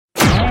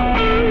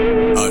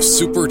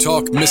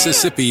SuperTalk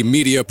Mississippi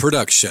Media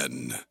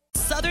Production.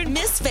 Southern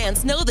Miss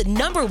fans know the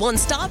 #1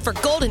 stop for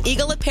Golden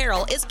Eagle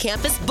apparel is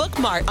Campus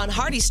Bookmart on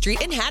Hardy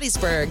Street in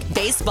Hattiesburg.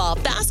 Baseball,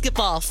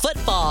 basketball,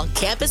 football,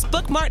 Campus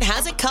Bookmart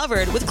has it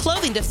covered with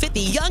clothing to fit the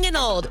young and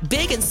old,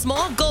 big and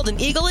small Golden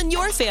Eagle in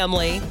your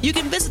family. You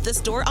can visit the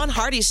store on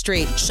Hardy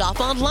Street, shop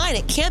online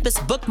at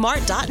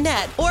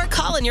campusbookmart.net, or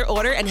call in your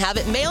order and have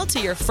it mailed to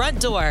your front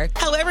door.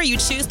 However you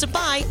choose to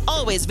buy,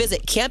 always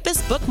visit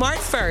Campus Bookmart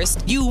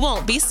first. You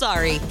won't be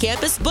sorry.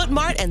 Campus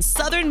Bookmart and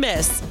Southern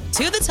Miss.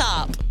 To the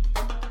top.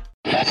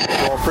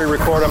 I'll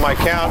pre-record on my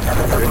count.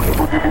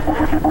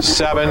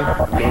 7,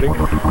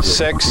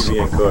 6,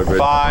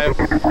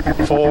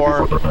 5,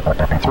 4,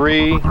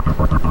 3,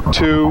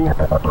 2.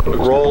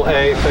 Roll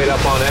A, fade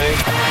up on A.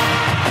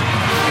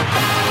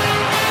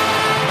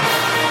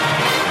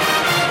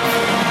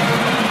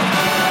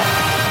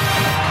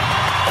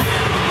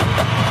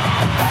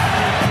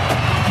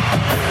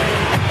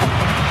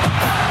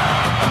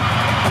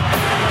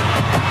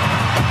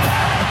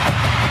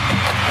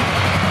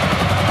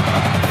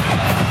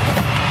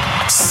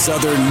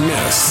 Southern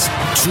Miss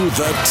to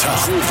the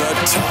top.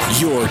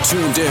 You're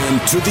tuned in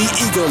to the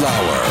Eagle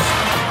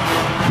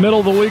Hour. Middle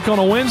of the week on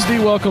a Wednesday.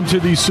 Welcome to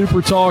the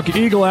SuperTalk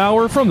Eagle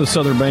Hour from the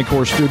Southern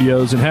Bancorp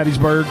Studios in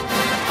Hattiesburg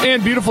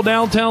and beautiful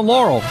downtown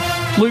Laurel.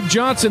 Luke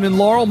Johnson in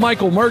Laurel.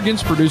 Michael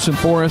Mergens producing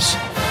for us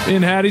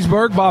in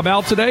Hattiesburg. Bob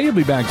out today. He'll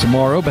be back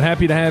tomorrow, but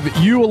happy to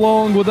have you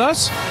along with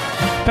us.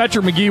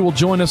 Patrick Magee will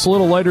join us a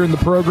little later in the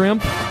program.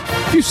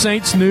 A few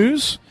Saints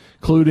news,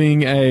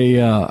 including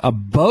a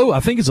bow. I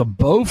think it's a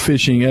bow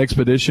fishing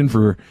expedition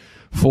for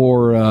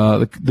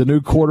the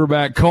new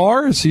quarterback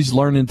Carr, as he's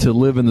learning to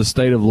live in the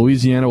state of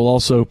Louisiana. We'll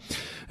also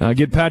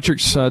get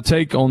Patrick's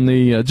take on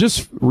the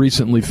just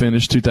recently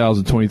finished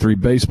 2023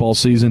 baseball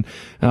season.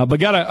 But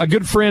got a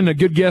good friend, a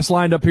good guest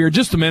lined up here in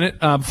just a minute.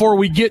 Before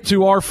we get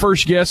to our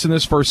first guest in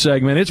this first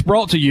segment, it's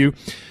brought to you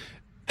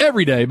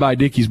every day by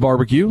Dickey's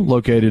Barbecue,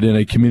 located in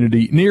a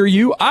community near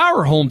you.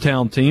 Our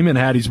hometown team in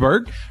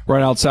Hattiesburg,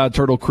 right outside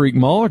Turtle Creek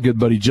Mall. Our good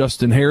buddy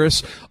Justin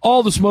Harris.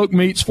 All the smoke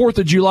meats, 4th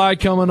of July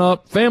coming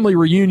up, family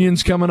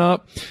reunions coming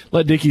up.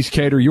 Let Dickey's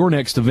cater your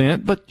next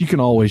event, but you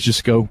can always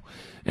just go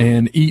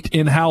and eat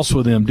in-house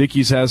with them.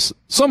 Dickey's has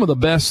some of the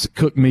best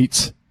cooked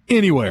meats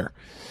anywhere,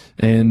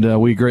 and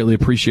we greatly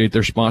appreciate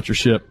their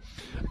sponsorship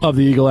of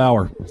the Eagle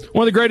Hour.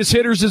 One of the greatest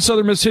hitters in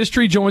Southern Miss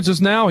history joins us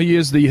now. He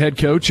is the head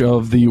coach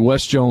of the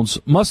West Jones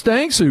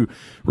Mustangs, who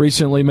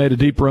recently made a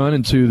deep run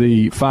into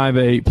the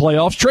 5A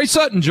playoffs. Trey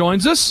Sutton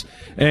joins us,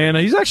 and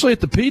he's actually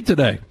at the Pete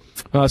today.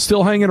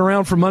 Still hanging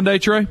around for Monday,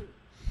 Trey?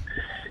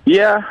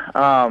 Yeah,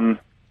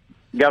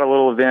 got a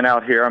little event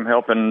out here I'm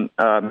helping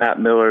Matt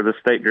Miller, the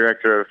state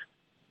director of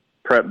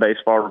Prep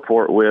Baseball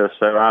Report, with.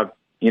 So I'm,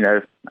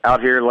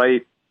 out here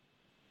late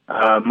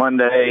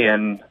Monday,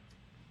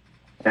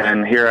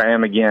 and here I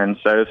am again,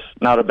 so it's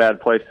not a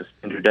bad place to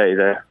spend your day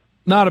there.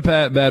 Not a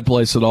bad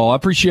place at all. I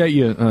appreciate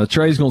you.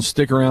 Trey's going to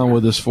stick around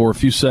with us for a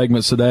few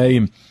segments today.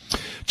 And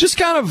just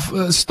kind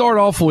of start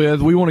off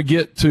with, we want to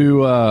get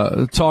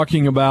to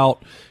talking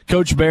about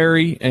Coach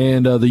Barry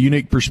and the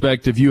unique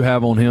perspective you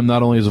have on him,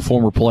 not only as a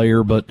former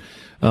player, but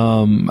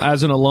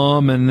as an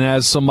alum and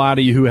as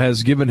somebody who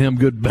has given him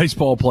good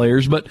baseball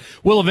players. But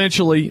we'll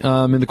eventually,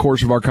 in the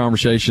course of our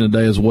conversation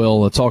today as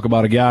well, talk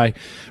about a guy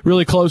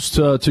really close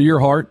to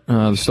your heart,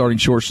 the starting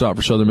shortstop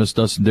for Southern Miss,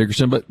 Dustin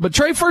Dickerson. But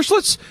Trey, first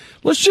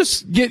let's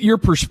just get your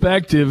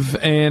perspective,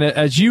 and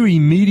as you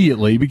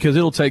immediately, because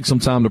it'll take some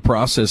time to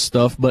process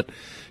stuff, but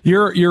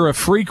you're a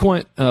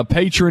frequent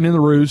patron in the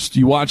Roost.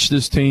 You watch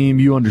this team.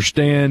 You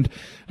understand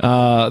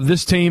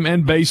this team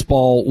and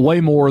baseball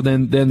way more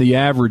than the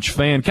average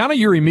fan. Kind of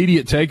your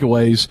immediate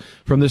takeaways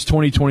from this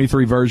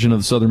 2023 version of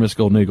the Southern Miss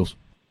Golden Eagles.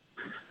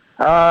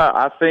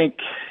 I think,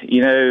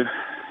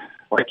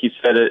 like you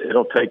said,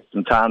 it'll take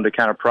some time to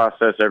kind of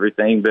process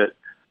everything, but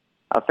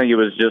I think it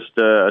was just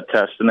a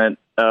testament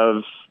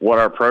of what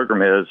our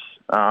program is.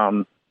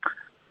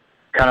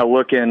 Kind of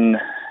looking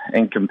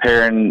and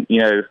comparing,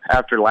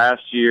 after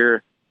last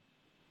year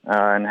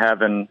and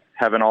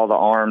having all the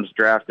arms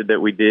drafted that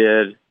we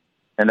did,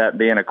 and that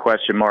being a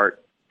question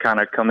mark kind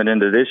of coming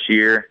into this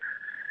year.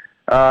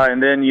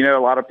 And then, a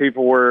lot of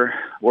people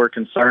were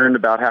concerned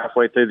about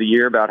halfway through the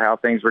year about how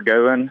things were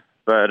going.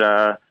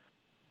 But,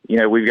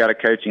 we've got a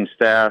coaching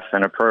staff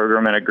and a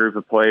program and a group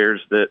of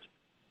players that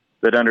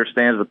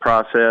understands the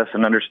process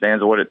and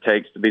understands what it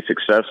takes to be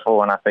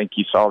successful. And I think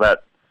you saw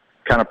that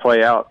kind of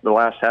play out the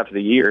last half of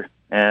the year.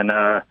 And,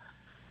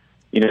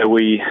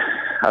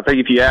 I think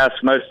if you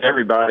ask most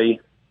everybody,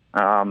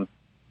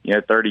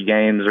 30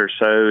 games or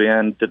so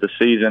into the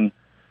season,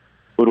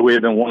 would we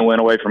have been one win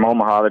away from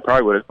Omaha? They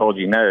probably would have told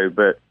you no.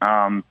 But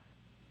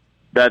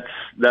that's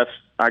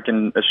I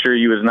can assure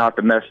you is not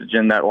the message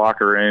in that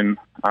locker room.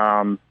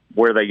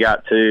 Where they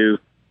got to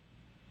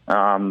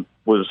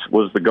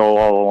was the goal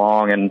all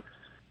along,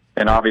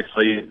 and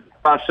obviously the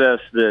process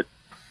that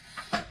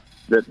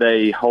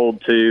they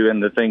hold to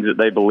and the things that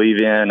they believe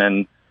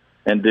in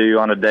and do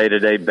on a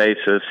day-to-day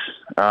basis,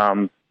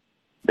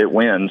 it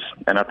wins.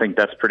 And I think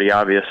that's pretty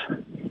obvious.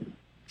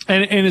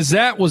 And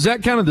was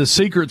that kind of the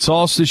secret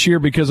sauce this year?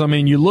 Because, I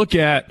mean, you look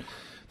at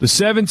the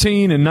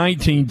 17 and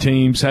 19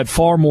 teams had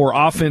far more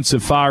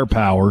offensive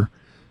firepower,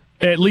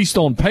 at least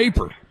on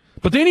paper.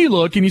 But then you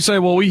look and you say,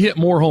 well, we hit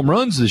more home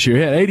runs this year.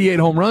 We had 88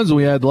 home runs than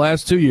we had the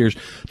last 2 years.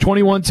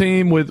 21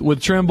 team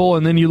with Trimble,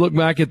 and then you look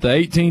back at the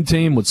 18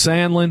 team with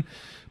Sandlin.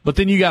 But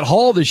then you got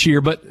Hall this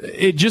year. But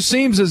it just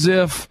seems as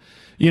if,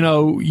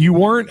 you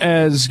weren't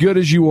as good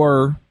as you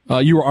were.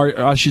 You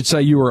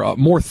were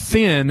more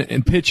thin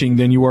in pitching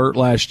than you were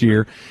last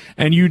year.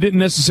 And you didn't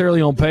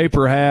necessarily on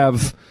paper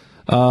have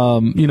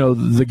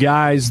the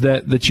guys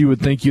that you would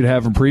think you'd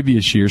have in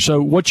previous years.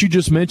 So what you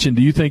just mentioned,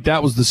 do you think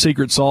that was the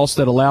secret sauce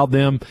that allowed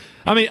them?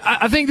 I mean,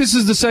 I think this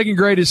is the second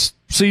greatest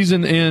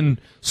season in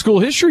school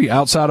history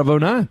outside of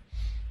 2009.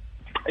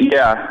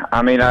 Yeah,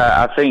 I mean,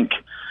 I think,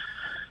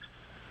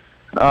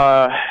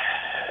 I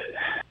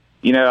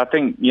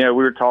think, we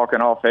were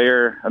talking off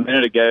air a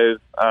minute ago,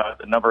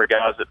 the number of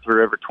guys that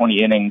threw over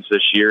 20 innings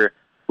this year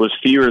was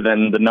fewer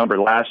than the number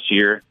last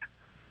year.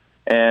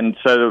 And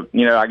so,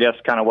 I guess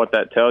kind of what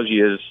that tells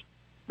you is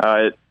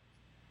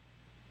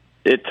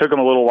it took them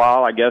a little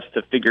while, I guess,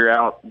 to figure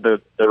out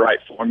the right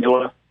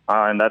formula,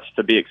 and that's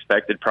to be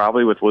expected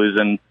probably with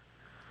losing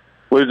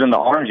the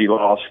arms you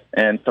lost.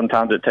 And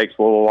sometimes it takes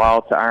a little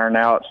while to iron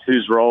out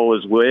whose role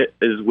is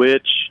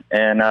which.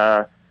 And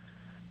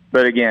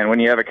but again, when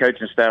you have a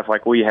coaching staff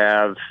like we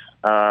have,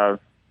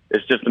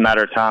 it's just a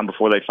matter of time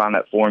before they find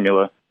that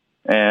formula.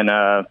 And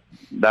that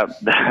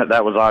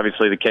was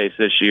obviously the case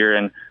this year.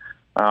 And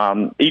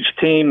each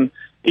team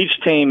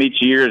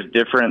each year is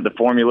different. The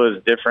formula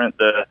is different.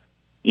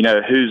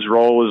 Whose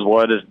role is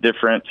what is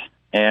different.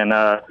 And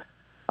I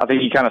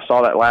think you kind of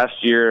saw that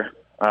last year,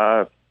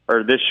 or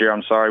this year,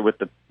 I'm sorry, with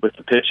the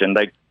pitching.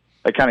 They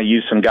kind of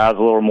used some guys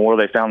a little more.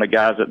 They found the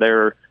guys that they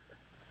were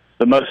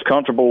the most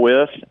comfortable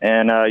with.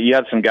 And you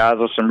had some guys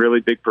with some really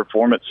big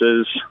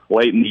performances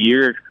late in the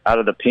year out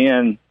of the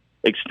pen,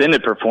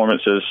 extended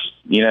performances,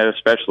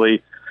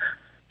 especially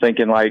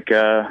thinking like,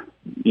 the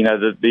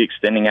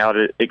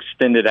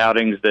extended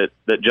outings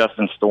that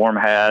Justin Storm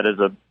had as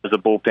a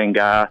bullpen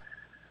guy.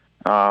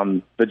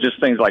 But just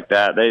things like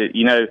that.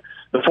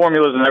 The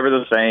formula is never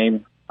the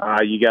same.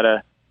 You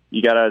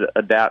gotta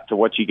adapt to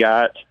what you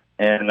got.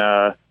 And,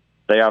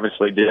 they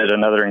obviously did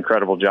another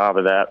incredible job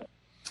of that.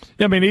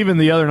 Yeah, I mean, even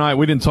the other night,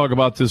 we didn't talk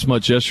about this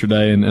much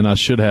yesterday, and I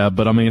should have,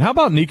 but I mean, how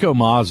about Nico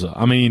Mazza?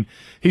 I mean,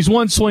 he's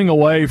one swing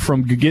away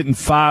from getting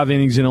 5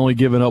 innings and only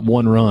giving up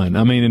 1 run.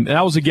 I mean, and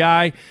that was a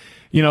guy,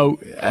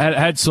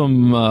 had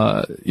some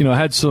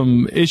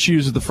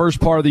issues at the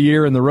first part of the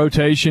year in the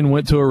rotation,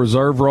 went to a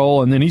reserve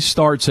role, and then he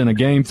starts in a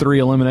Game 3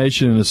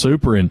 elimination in a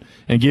super and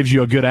gives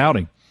you a good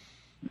outing.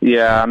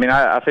 Yeah, I mean,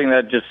 I think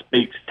that just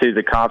speaks to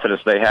the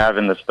confidence they have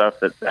in the stuff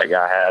that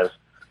guy has.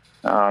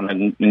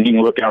 And you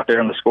can look out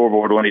there on the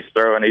scoreboard when he's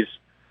throwing. He's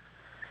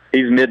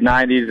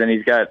mid-90s, and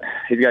he's got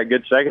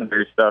good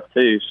secondary stuff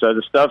too. So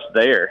the stuff's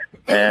there,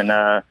 and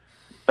the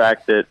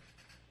fact that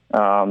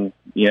and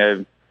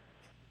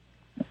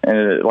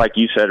like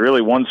you said,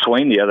 really one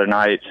swing the other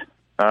night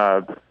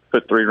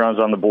put 3 runs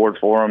on the board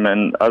for him.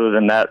 And other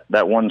than that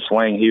one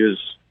swing, he was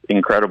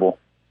incredible.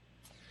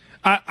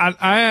 I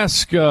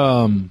asked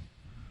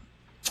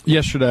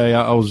yesterday.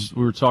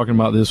 We were talking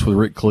about this with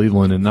Rick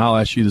Cleveland, and I'll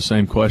ask you the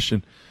same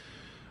question.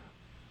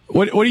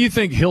 What do you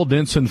think Hill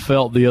Denson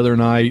felt the other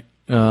night?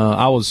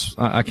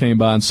 I came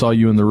by and saw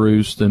you in the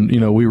Roost, and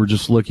we were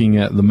just looking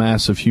at the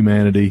mass of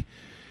humanity.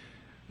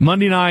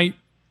 Monday night,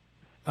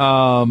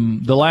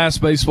 the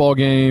last baseball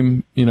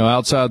game,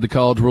 outside the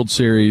College World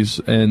Series,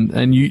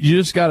 and you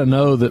just got to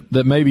know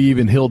that maybe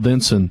even Hill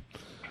Denson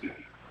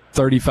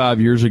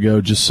 35 years ago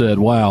just said,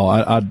 "Wow,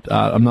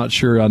 I'm not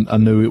sure I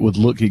knew it would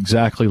look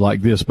exactly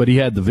like this," but he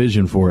had the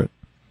vision for it.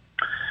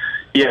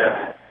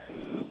 Yeah.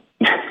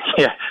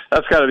 Yeah,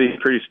 that's got to be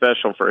pretty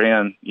special for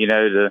him,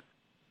 to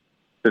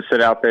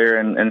sit out there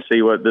and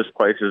see what this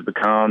place has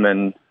become.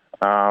 And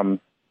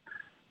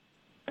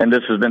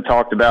this has been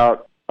talked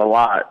about a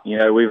lot.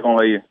 We've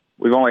only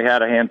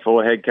had a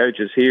handful of head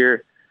coaches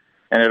here,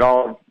 and it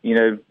all,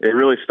 it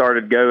really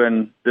started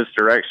going this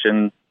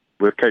direction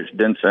with Coach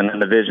Denson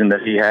and the vision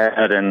that he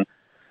had. And,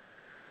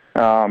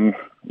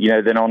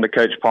 then on to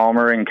Coach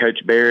Palmer and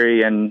Coach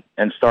Berry and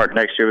start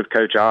next year with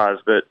Coach Oz.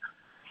 But,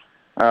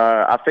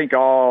 I think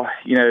all,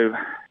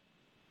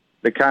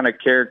 the kind of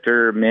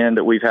character men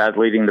that we've had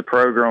leading the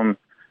program,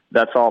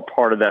 that's all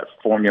part of that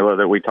formula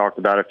that we talked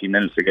about a few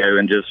minutes ago.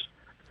 And just,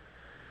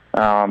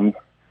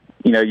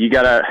 you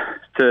got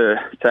to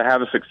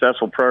have a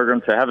successful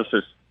program, to have a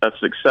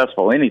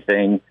successful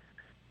anything,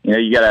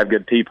 you got to have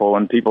good people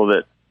and people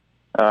that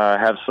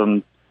have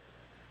some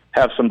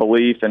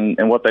belief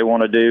in what they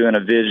want to do and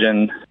a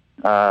vision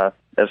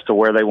as to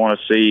where they want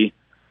to see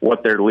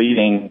what they're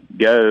leading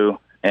go.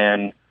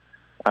 And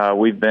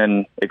we've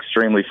been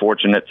extremely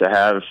fortunate to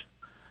have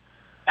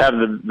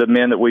the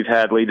men that we've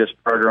had lead this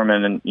program,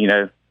 and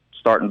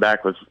starting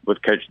back with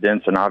Coach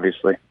Denson,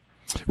 obviously.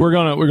 We're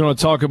gonna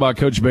talk about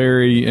Coach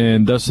Berry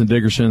and Dustin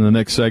Dickerson in the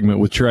next segment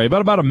with Trey.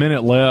 About a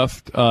minute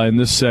left in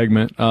this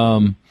segment.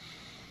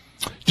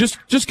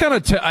 Just kind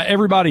of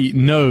everybody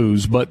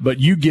knows, but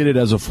you get it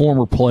as a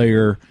former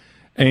player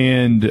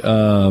and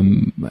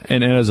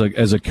as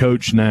a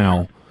coach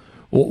now.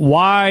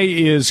 Why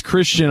is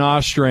Christian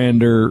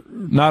Ostrander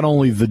not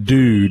only the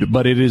dude,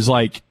 but it is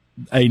like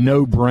a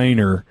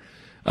no-brainer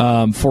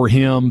for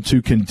him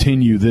to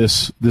continue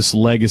this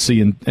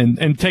legacy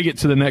and take it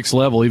to the next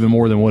level even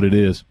more than what it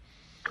is?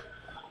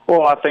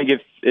 Well, I think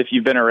if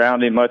you've been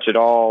around him much at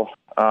all,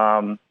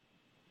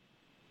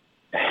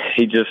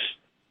 he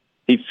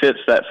fits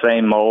that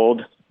same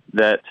mold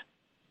that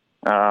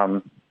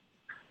the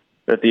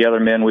other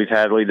men we've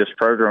had lead this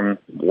program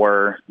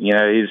were. You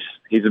know,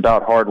 he's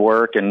about hard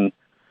work and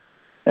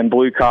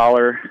blue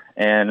collar,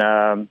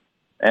 and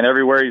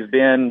everywhere he's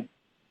been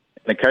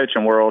in the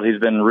coaching world, he's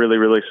been really,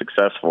 really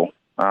successful.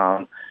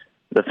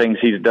 The things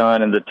he's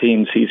done and the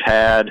teams he's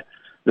had,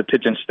 the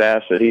pitching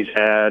staffs that he's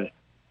had,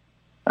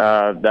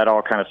 that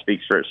all kind of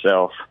speaks for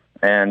itself.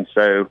 And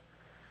so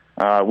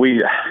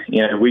we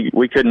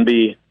couldn't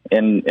be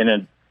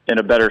in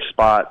a better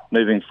spot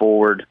moving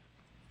forward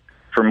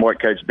from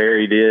what Coach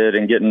Berry did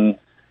and getting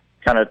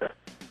kind of,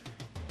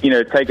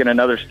 taking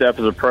another step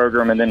as a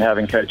program and then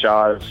having Coach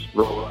Oz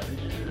roll.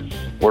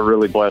 We're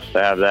really blessed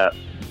to have that.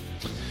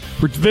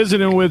 We're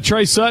visiting with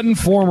Trey Sutton,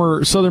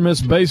 former Southern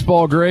Miss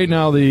baseball great,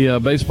 now the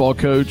baseball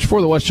coach for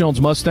the West Jones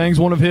Mustangs.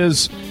 One of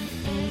his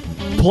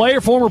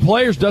former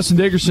players, Dustin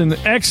Dickerson,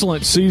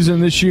 excellent season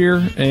this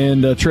year,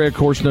 and Trey, of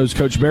course, knows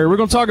Coach Berry. We're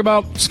going to talk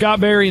about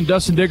Scott Berry and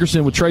Dustin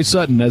Dickerson with Trey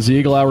Sutton as the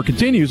Eagle Hour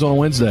continues on a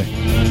Wednesday.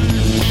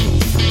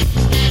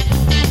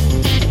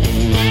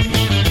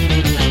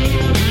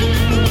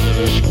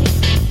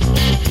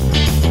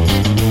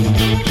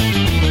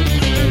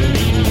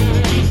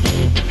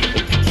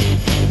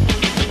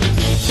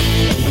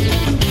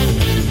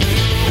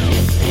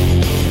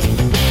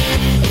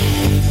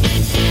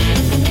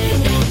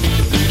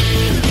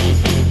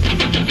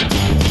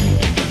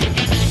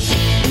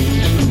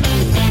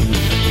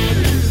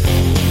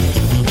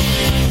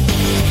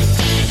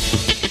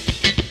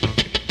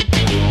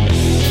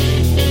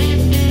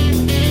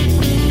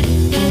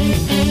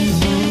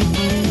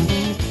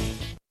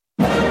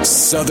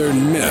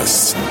 Southern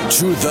Miss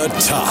to the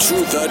top. To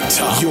the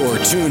top. You're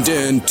tuned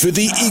in to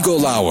the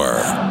Eagle Hour.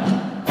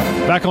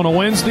 Back on a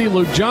Wednesday,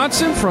 Luke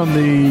Johnson from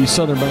the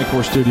Southern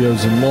Bancorp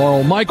Studios in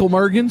Laurel. Michael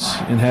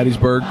Mergens in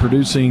Hattiesburg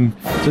producing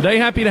today.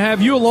 Happy to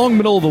have you along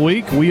middle of the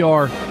week. We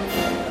are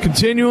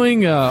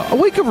continuing a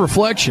week of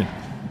reflection.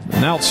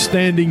 An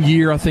outstanding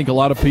year, I think a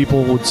lot of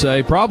people would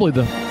say. Probably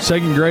the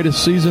second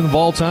greatest season of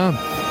all time.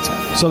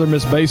 Southern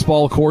Miss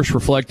baseball, of course,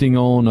 reflecting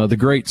on the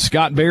great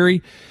Scott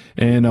Berry.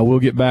 And we'll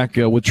get back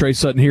with Trey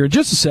Sutton here in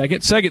just a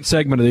second. Second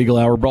segment of the Eagle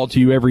Hour brought to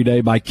you every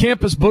day by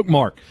Campus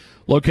Bookmark,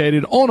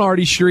 located on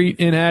Artie Street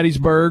in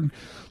Hattiesburg.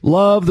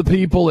 Love the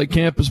people at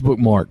Campus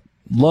Bookmark.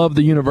 Love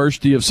the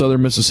University of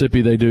Southern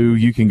Mississippi. They do.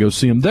 You can go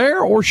see them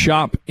there or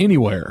shop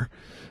anywhere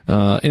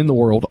in the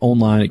world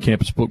online at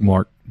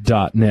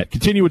campusbookmark.net.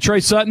 Continue with Trey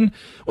Sutton,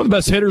 one of the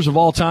best hitters of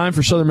all time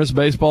for Southern Miss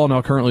baseball,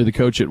 now currently the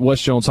coach at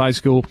West Jones High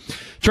School.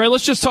 Trey,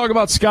 let's just talk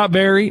about Scott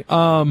Berry.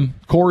 Of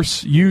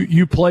course,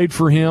 you played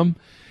for him.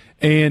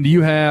 And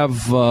you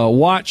have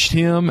watched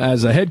him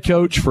as a head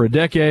coach for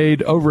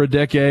over a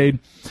decade,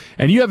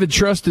 and you have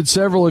entrusted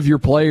several of your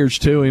players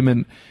to him.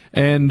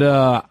 And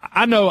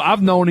I know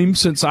I've known him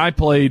since I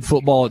played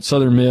football at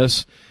Southern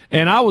Miss,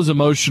 and I was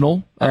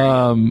emotional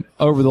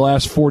over the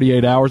last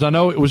 48 hours. I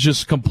know it was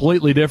just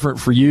completely different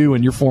for you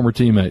and your former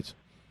teammates.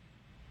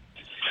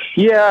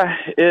 Yeah,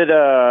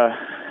 the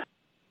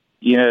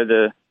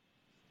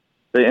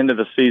end of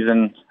the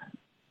season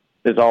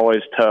is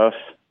always tough,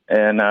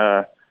 and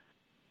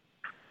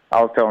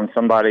I was telling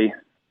somebody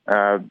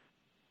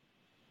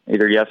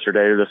either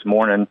yesterday or this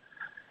morning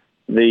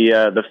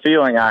the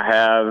feeling I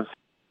have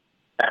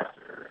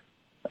after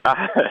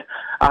I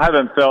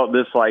haven't felt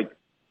this, like,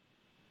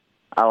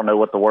 I don't know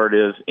what the word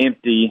is,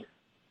 empty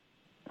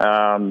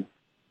after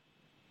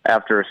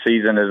a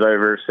season is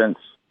over since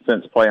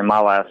playing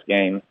my last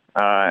game,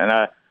 and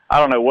I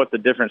don't know what the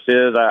difference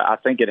is. I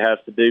think it has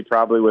to do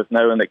probably with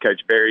knowing that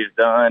Coach Berry's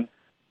done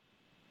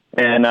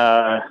and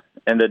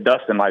that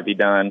Dustin might be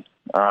done.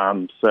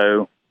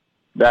 So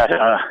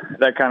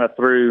that kind of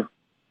threw,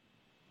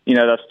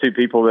 that's two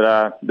people that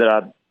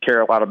I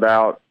care a lot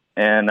about,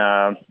 and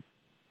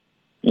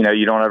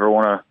you don't ever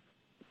want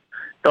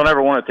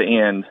it to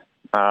end.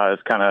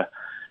 It's kind of,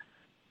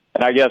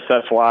 and I guess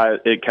that's why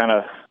it kind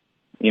of,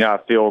 I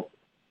feel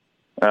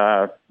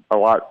a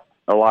lot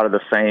of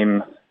the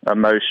same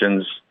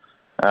emotions.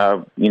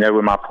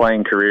 When my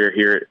playing career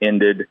here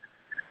ended.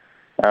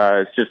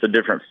 It's just a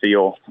different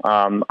feel.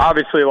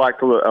 Obviously, a lot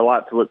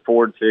to look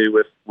forward to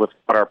with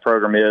what our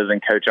program is and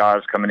Coach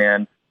Oz coming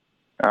in,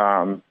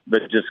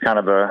 but just kind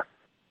of a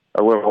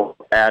little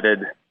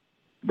added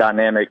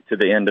dynamic to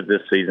the end of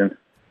this season.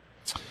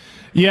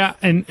 Yeah,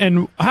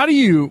 and how do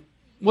you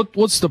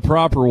what's the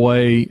proper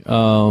way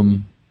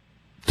to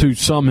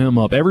sum him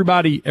up?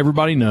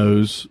 Everybody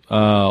knows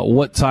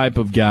what type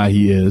of guy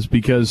he is,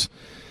 because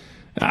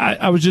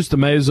I was just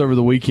amazed over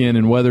the weekend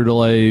in weather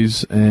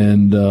delays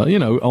and, on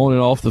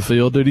and off the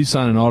field. Dude, he's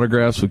signing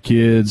autographs with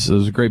kids. There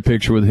was a great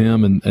picture with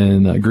him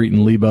and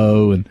greeting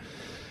Lebo. And,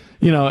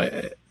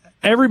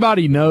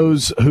 everybody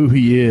knows who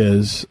he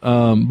is.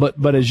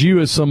 But as you,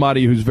 as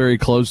somebody who's very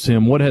close to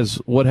him, what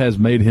has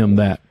made him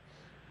that?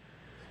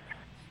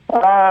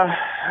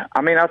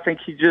 I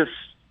think he just,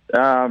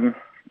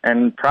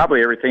 and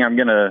probably everything I'm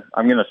gonna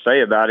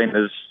say about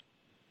him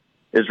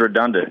is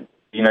redundant.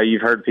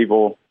 You've heard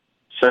people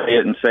say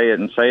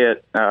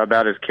it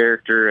about his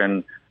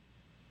character,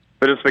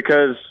 but it's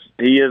because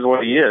he is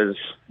what he is.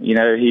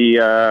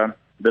 The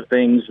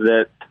things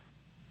that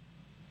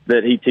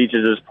he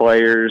teaches his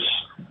players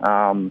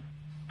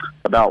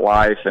about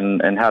life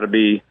and how to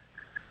be,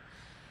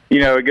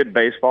 a good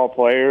baseball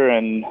player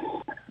and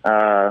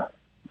a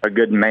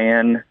good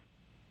man.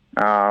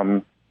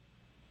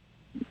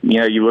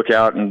 You look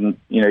out and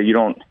you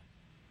don't.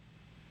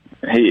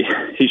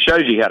 He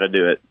shows you how to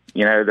do it.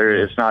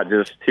 It's not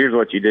just here's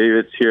what you do.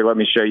 It's here. Let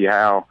me show you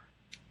how.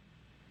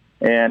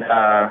 And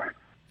I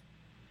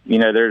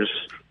know there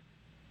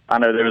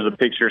was a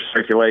picture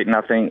circulating.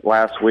 I think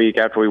last week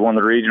after we won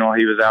the regional,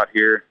 he was out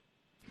here,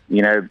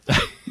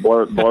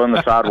 blowing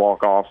the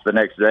sidewalk off the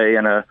next day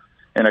in a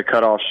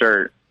cutoff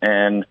shirt.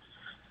 And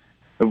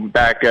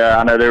back,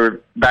 I know they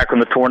were back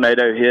when the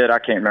tornado hit. I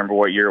can't remember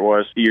what year it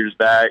was. A few years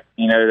back,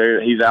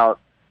 he's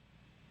out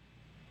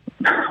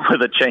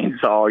with a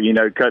chainsaw,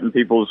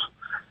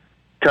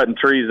 cutting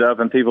trees up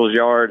in people's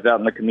yards out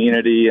in the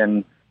community.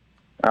 And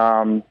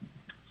so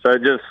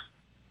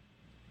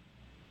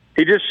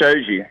he just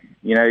shows you,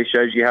 he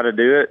shows you how to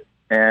do it.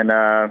 And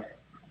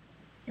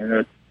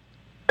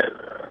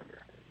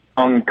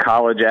young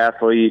college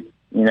athlete,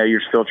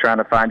 you're still trying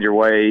to find your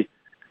way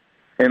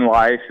in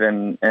life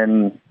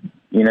and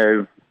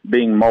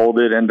being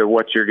molded into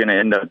what you're going to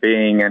end up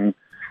being. And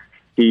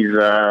he's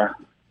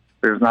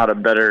there's not a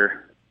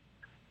better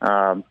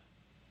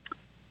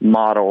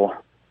model,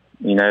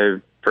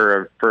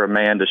 for a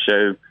man to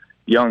show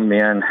young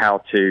men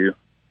how to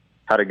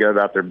go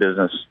about their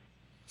business.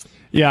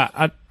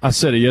 Yeah, I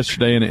said it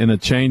yesterday in a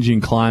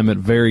changing climate,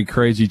 very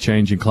crazy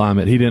changing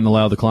climate. He didn't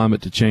allow the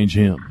climate to change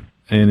him,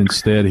 and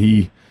instead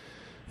he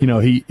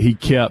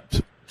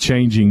kept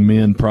changing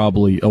men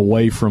probably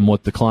away from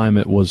what the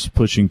climate was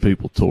pushing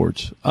people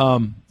towards.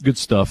 Good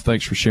stuff.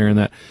 Thanks for sharing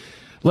that.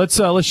 Let's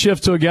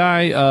shift to a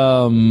guy.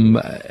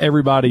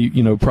 Everybody,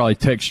 probably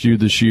texted you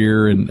this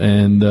year,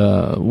 and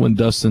when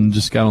Dustin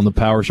just got on the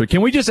power surge.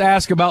 Can we just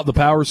ask about the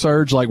power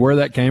surge, like where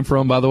that came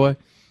from? By the way,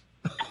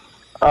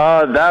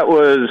 that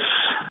was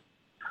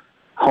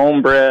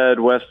homebred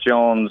West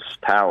Jones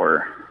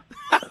power.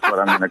 That's what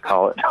I'm going to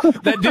call it.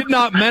 That did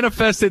not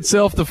manifest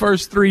itself the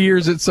first 3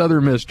 years at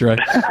Southern Miss, Trey.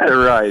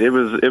 Right. It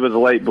was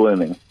late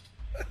blooming.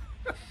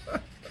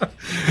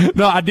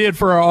 No, I did,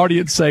 for our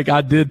audience sake,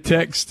 I did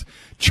text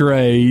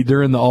Trey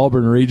during the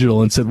Auburn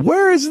Regional and said,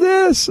 "Where is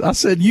this?" I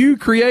said, "You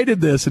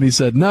created this." And he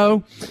said,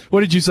 "No."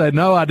 What did you say?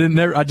 "No, I didn't.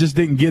 I just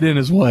didn't get in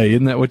his way."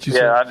 Isn't that what you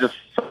said? Yeah,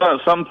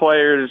 some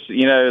players,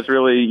 it's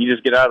really, you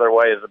just get out of their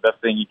way is the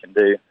best thing you can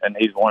do. And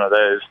he's one of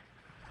those.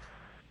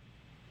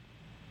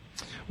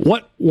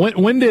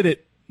 When did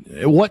it,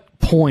 at what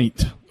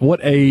point,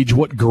 what age,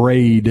 what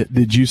grade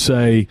did you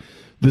say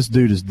this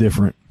dude is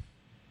different?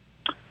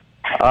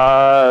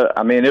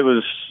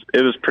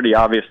 It was pretty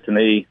obvious to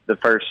me the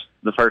first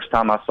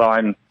time I saw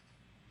him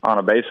on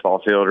a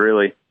baseball field,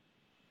 really.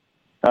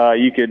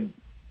 You could,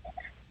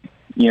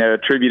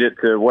 attribute it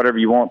to whatever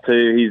you want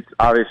to. He's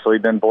obviously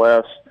been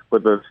blessed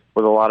with a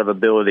lot of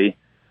ability.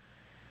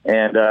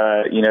 And,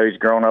 he's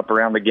grown up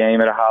around the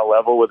game at a high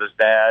level with his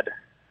dad,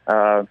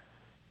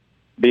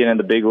 being in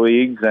the big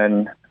leagues.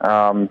 And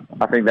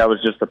I think that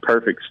was just a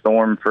perfect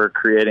storm for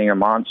creating a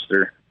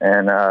monster.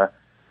 And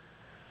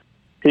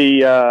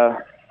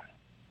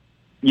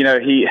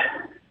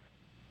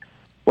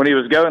when he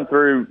was going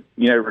through,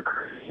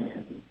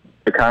 recruiting,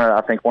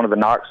 I think one of the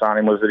knocks on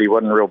him was that he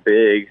wasn't real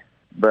big.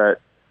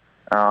 But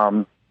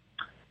to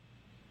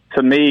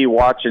me,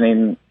 watching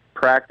him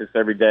practice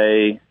every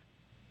day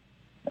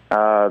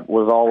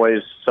was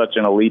always such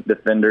an elite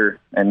defender,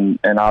 and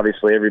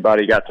obviously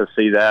everybody got to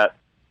see that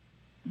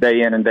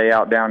day in and day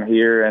out down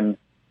here.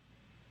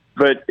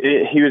 But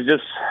he was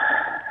just,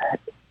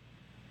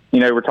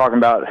 we're talking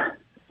about,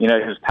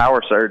 his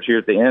power surge here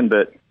at the end,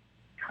 but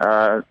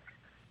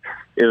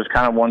it was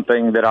kind of one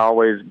thing that I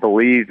always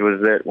believed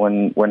was that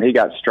when he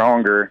got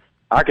stronger,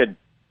 I could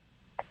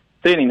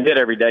see him hit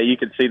every day. You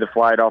could see the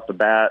flight off the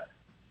bat,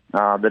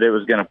 that it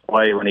was going to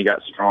play when he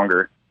got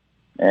stronger.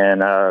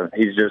 And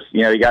he's just,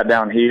 he got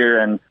down here,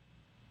 and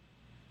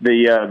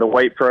the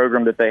weight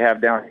program that they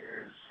have down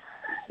here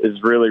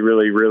is really,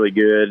 really, really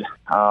good.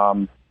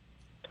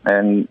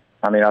 And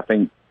I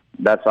think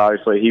that's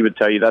obviously, he would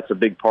tell you that's a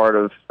big part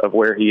of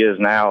where he is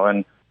now,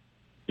 and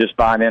just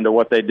buying into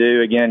what they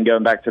do. Again,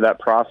 going back to that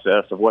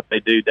process of what they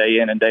do day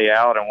in and day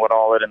out and what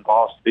all it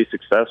involves to be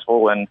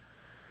successful. And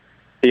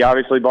he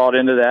obviously bought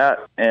into that.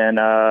 And,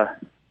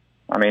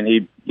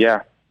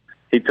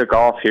 he took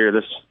off here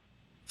this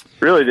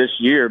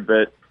year,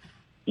 but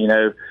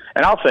And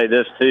I'll say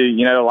this too,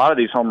 a lot of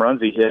these home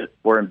runs he hit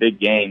were in big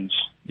games,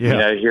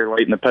 here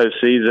late in the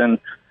postseason.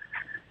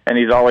 And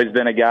he's always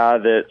been a guy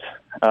that,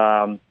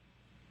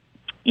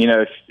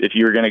 if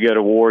you were going to go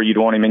to war, you'd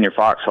want him in your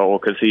foxhole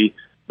because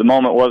the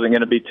moment wasn't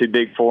going to be too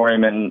big for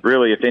him. And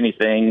really, if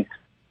anything,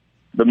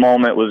 the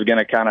moment was going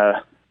to kind of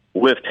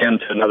lift him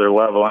to another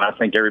level. And I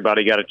think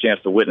everybody got a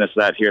chance to witness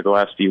that here the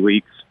last few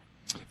weeks.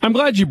 I'm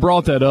glad you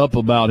brought that up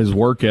about his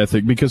work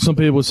ethic because some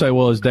people would say,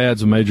 well, his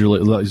dad's one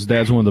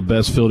of the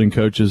best fielding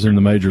coaches in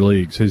the major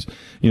leagues.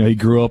 He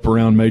grew up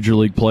around major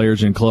league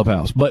players in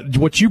clubhouse. But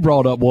what you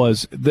brought up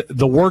was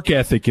the work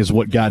ethic is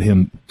what got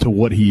him to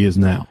what he is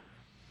now.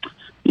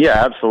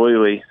 Yeah,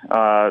 absolutely.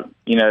 That's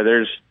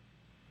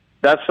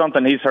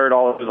something he's heard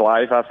all of his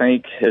life, I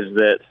think, is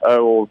that,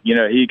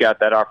 he got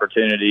that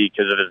opportunity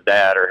because of his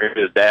dad or who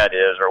his dad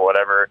is or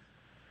whatever.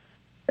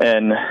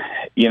 And,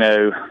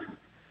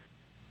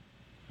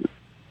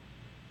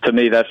 to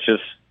me, that's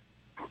just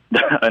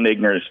an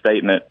ignorant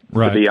statement,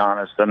 to be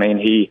honest. I mean,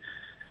 he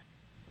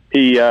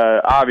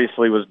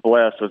obviously was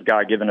blessed with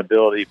God-given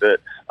ability,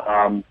 but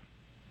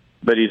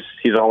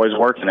he's always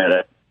working at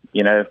it,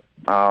 and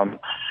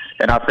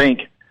I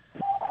think,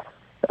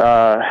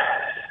 the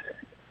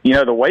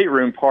weight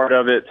room part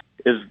of it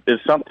is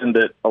something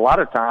that a lot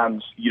of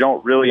times you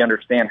don't really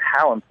understand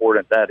how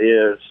important that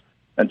is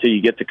until you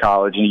get to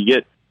college and you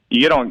get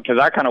on, because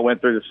I kind of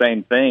went through the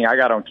same thing. I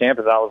got on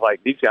campus, I was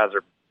like, these guys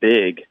are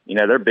big,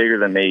 they're bigger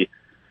than me.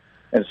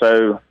 And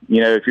so,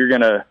 if you're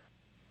going to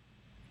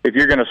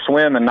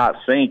swim and not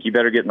sink, you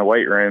better get in the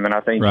weight room. And I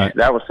think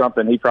that was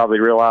something he probably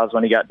realized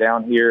when he got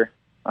down here.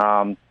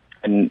 And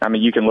I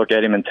mean, you can look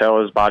at him and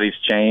tell his body's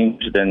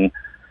changed. And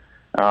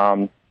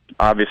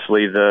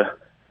obviously the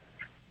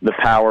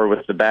power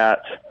with the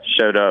bat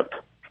showed up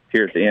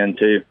here at the end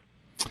too.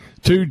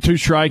 Two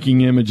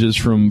striking images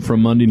from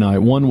Monday night.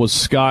 One was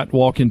Scott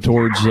walking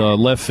towards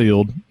left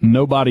field.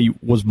 Nobody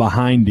was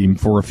behind him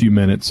for a few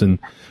minutes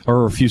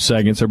or a few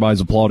seconds.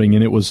 Everybody's applauding,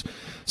 and it was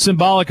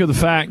symbolic of the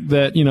fact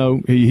that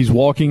he's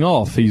walking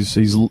off.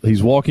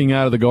 He's walking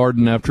out of the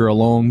Garden after a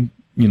long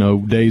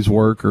day's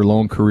work or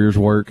long career's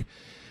work,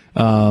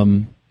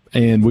 and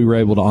we were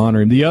able to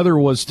honor him. The other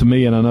was, to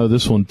me, and I know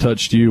this one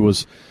touched you,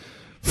 was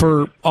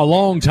for a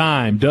long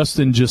time,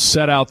 Dustin just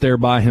sat out there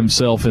by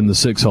himself in the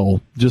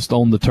 6-hole, just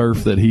on the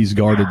turf that he's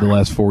guarded the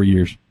last 4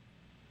 years.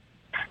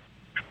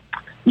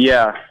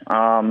 Yeah.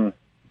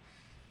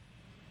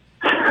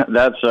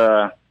 That's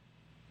I'm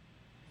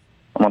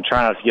going to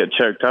try not to get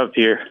choked up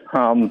here.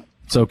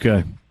 It's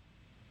okay.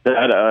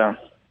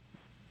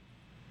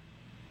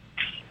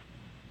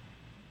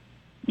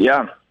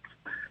 Yeah.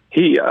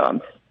 He,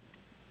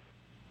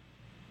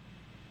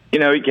 he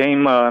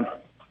came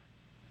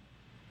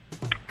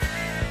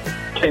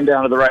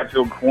down to the right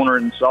field corner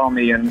and saw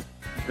me and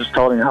just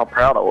told him how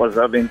proud I was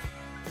of him.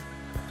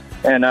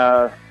 And,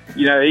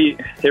 he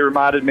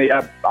reminded me,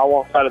 I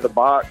walked out of the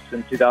box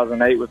in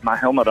 2008 with my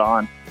helmet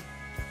on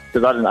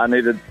because I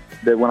knew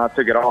that when I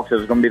took it off, it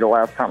was going to be the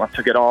last time I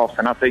took it off.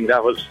 And I think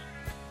that was,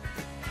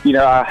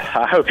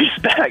 I hope he's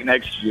back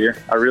next year.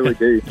 I really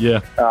do.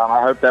 Yeah.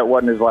 I hope that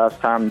wasn't his last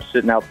time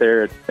sitting out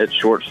there at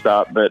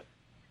shortstop. But,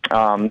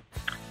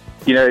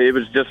 it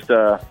was just,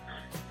 I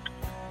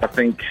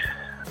think,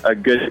 a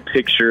good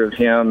picture of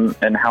him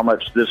and how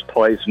much this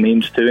place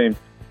means to him.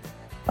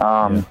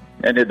 And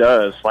it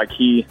does. Like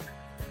he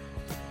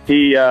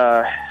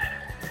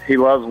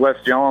loves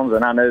West Jones,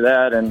 and I know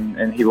that,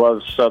 and he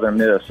loves Southern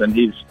Miss, and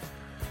he's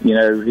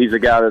a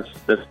guy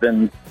that's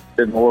been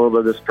loyal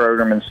to this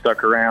program and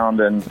stuck around,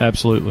 and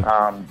absolutely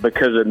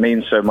because it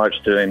means so much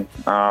to him.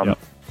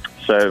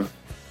 So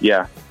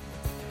yeah.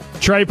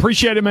 Trey,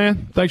 appreciate it,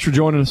 man. Thanks for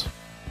joining us.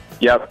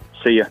 Yep.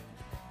 See ya.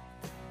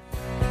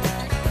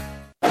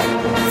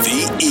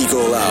 The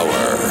Eagle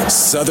Hour.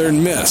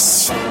 Southern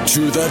Miss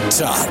to the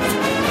top.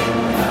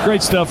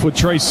 Great stuff with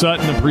Trey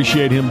Sutton.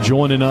 Appreciate him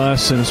joining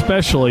us, and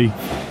especially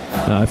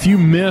if you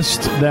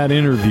missed that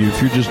interview,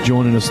 if you're just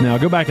joining us now,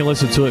 go back and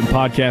listen to it in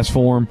podcast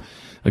form.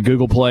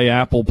 Google Play,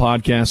 Apple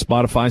Podcast,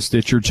 Spotify,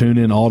 Stitcher,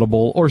 TuneIn,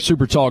 Audible, or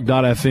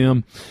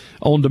SuperTalk.fm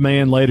on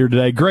demand later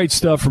today. Great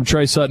stuff from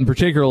Trey Sutton,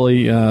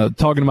 particularly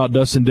talking about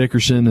Dustin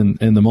Dickerson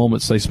and the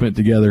moments they spent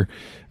together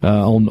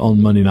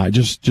on Monday night.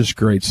 Just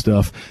great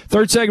stuff.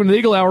 Third segment of the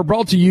Eagle Hour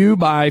brought to you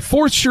by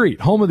 4th Street,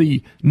 home of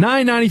the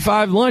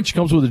 $9.95 lunch.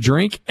 Comes with a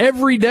drink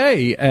every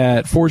day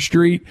at 4th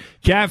Street.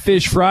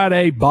 Catfish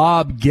Friday,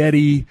 Bob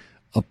Getty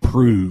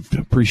approved.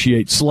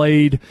 Appreciate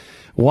Slade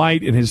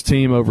White and his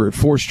team over at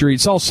 4th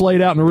Street. Saw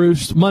Slade out in the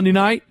Roofs Monday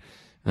night.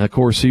 Of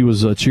course, he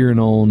was cheering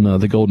on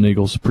the Golden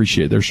Eagles.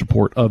 Appreciate their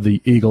support of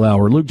the Eagle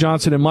Hour. Luke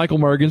Johnson and Michael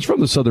Mergens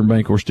from the Southern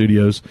Bancorp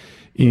Studios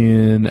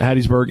in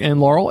Hattiesburg and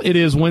Laurel. It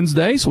is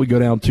Wednesday, so we go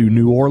down to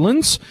New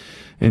Orleans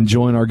and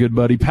join our good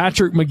buddy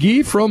Patrick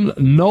Magee from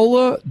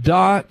NOLA.com.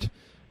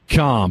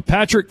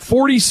 Patrick,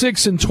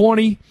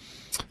 46-20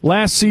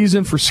 last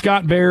season for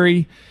Scott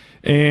Berry.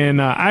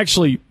 And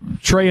actually,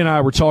 Trey and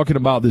I were talking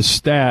about this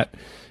stat.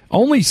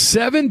 Only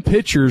 7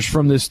 pitchers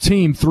from this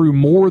team threw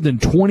more than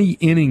 20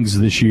 innings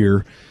this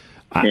year.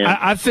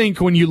 I think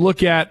when you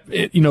look at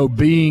it,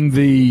 being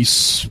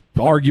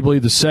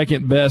arguably the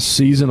second best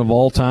season of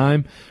all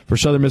time for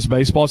Southern Miss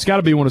baseball, it's got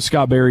to be one of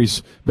Scott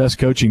Berry's best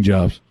coaching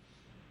jobs.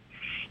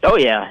 Oh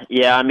yeah.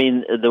 I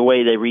mean, the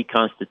way they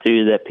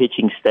reconstituted that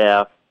pitching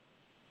staff,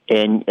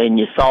 and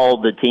you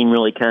saw the team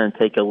really kind of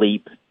take a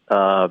leap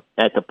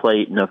at the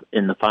plate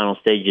in the final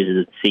stages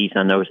of the season.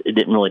 I know it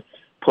didn't really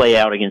play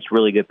out against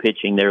really good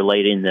pitching there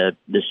late in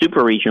the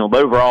Super Regional,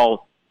 but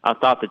overall, I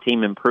thought the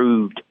team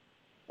improved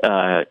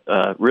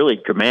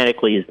really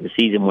dramatically as the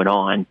season went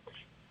on,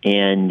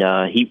 and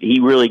he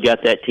really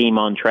got that team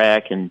on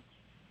track. And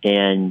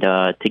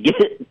to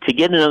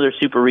get another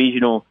Super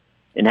Regional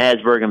in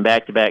Hattiesburg in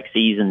back-to-back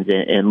seasons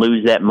and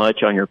lose that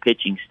much on your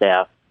pitching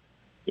staff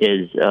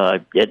is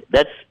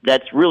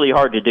that's really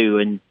hard to do.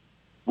 And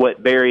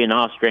what Berry and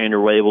Ostrander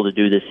were able to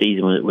do this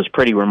season was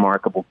pretty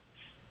remarkable.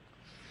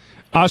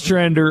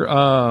 Ostrander,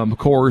 of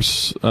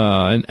course,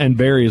 and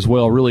Berry as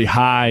well, really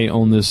high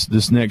on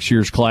this next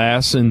year's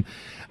class. And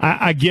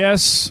I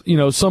guess,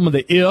 some of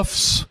the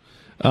ifs,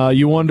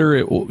 you wonder,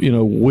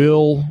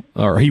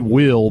 he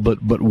will,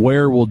 but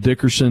where will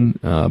Dickerson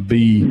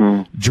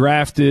be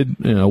drafted?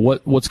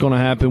 What's going to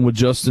happen with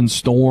Justin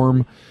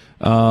Storm?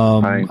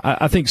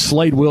 I think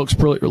Slade Wilkes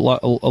probably a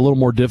little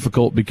more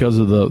difficult because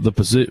of the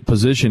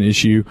position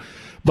issue.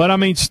 But,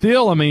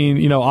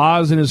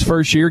 Oz in his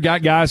first year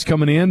got guys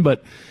coming in,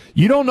 but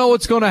you don't know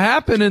what's going to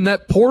happen, and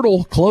that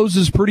portal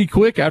closes pretty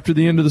quick after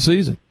the end of the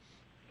season.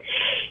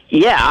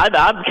 Yeah,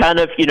 I'm kind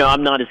of,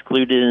 I'm not as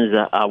clued in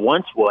as I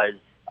once was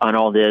on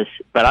all this,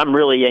 but I'm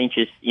really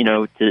anxious,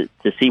 to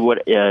see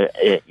what,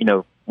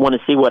 want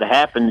to see what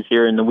happens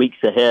here in the weeks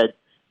ahead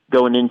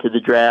going into the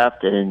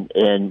draft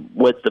and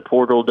what the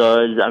portal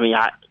does. I mean,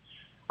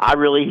 I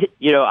really,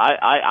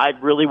 I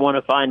really want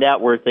to find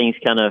out where things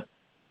kind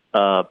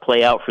of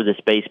play out for this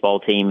baseball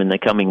team in the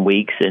coming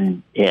weeks.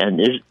 And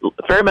there's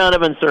a fair amount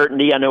of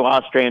uncertainty. I know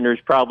Ostrander's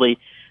probably,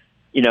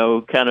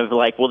 kind of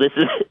like, well, this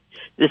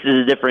is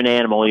a different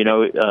animal,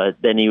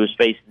 than he was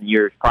facing the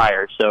years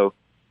prior. So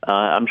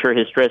I'm sure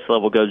his stress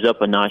level goes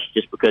up a notch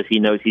just because he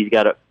knows he's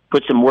got to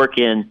put some work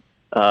in,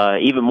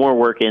 even more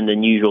work in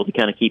than usual to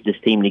kind of keep this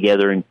team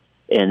together and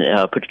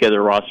put together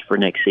a roster for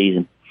next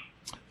season.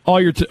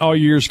 All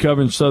years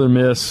covering Southern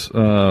Miss,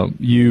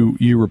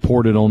 you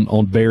reported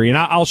on Berry, and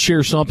I'll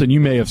share something. You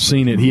may have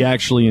seen it. He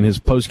actually, in his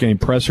post-game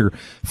presser,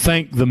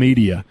 thanked the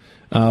media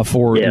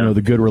for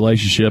the good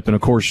relationship, and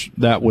of course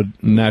that would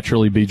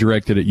naturally be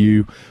directed at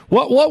you.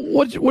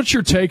 What's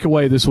your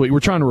takeaway this week? We're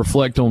trying to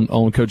reflect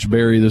on Coach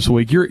Berry this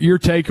week. Your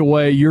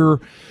takeaway,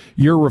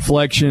 your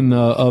reflection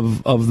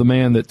of the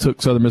man that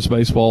took Southern Miss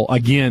baseball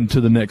again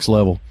to the next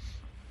level.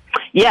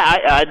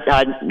 Yeah,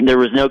 there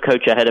was no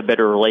coach I had a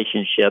better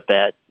relationship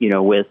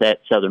with at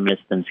Southern Miss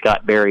than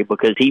Scott Berry,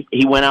 because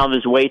he went out of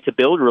his way to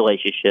build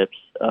relationships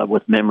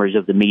with members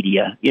of the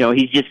media.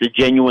 He's just a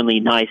genuinely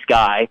nice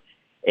guy,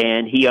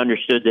 and he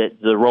understood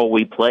that the role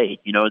we played.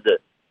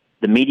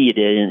 The media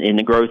did in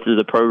the growth of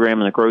the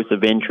program and the growth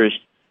of interest.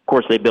 Of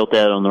course, they built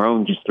that on their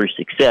own just through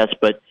success,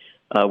 but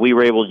we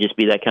were able to just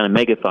be that kind of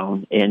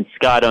megaphone. And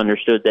Scott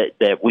understood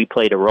that we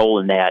played a role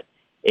in that.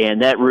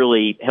 And that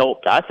really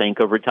helped, I think,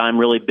 over time,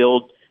 really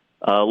build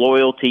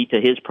loyalty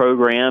to his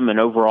program. And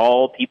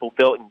overall, people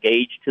felt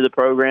engaged to the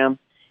program.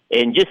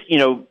 And just,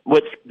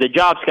 what's the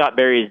job Scott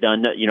Berry has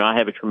done, I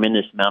have a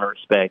tremendous amount of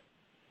respect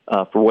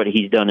for what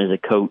he's done as a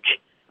coach.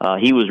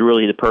 He was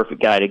really the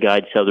perfect guy to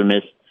guide Southern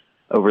Miss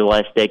over the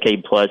last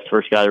decade plus.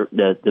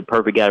 The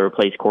perfect guy to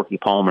replace Corky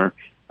Palmer.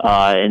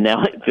 And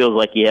now it feels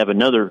like you have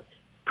another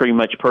pretty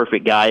much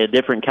perfect guy, a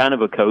different kind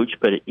of a coach,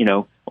 but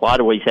a lot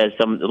of ways has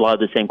a lot of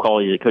the same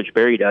qualities that Coach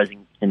Berry does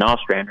in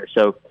Ostrander.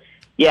 So,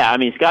 yeah,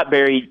 Scott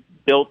Berry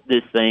built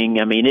this thing.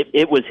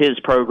 It was his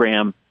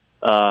program.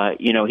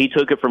 He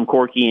took it from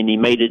Corky and he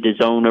made it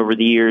his own over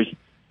the years.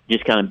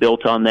 Just kind of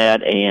built on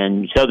that,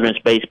 and Southern Miss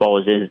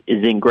baseball is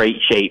in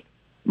great shape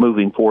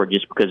moving forward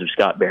just because of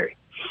Scott Berry.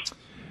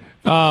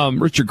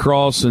 Richard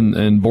Cross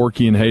and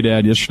Borky and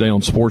Haydad yesterday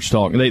on Sports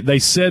Talk, they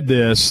said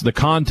this. The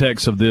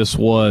context of this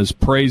was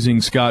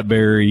praising Scott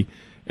Berry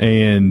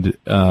and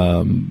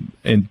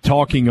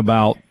talking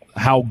about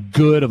how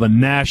good of a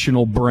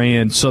national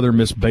brand Southern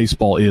Miss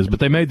baseball is. But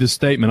they made this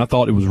statement. I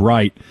thought it was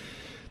right.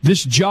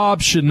 This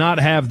job should not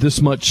have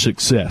this much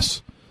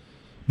success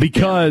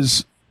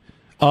because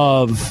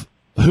of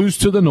who's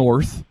to the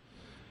north,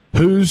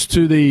 who's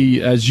to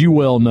the, as you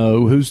well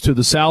know, who's to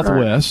the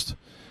southwest.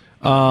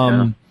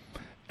 And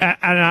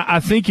I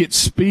think it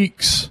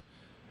speaks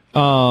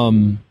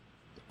of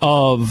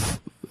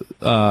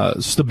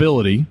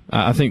stability.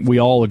 I think we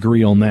all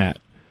agree on that.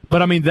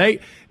 But, they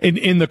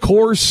in the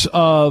course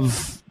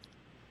of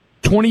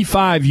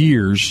 25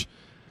 years,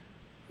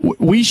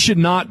 we should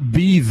not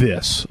be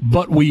this,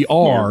 but we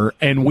are,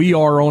 and we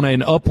are on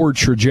an upward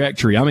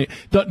trajectory. In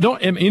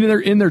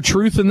their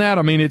truth in that,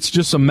 it's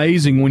just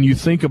amazing when you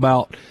think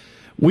about.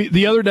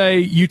 The other day,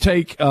 you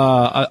take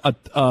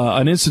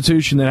an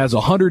institution that has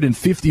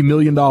 $150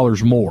 million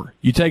more.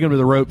 You take them to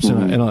the ropes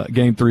in a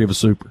Game 3 of a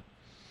Super.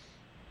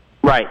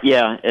 Right,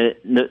 yeah.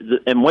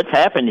 And what's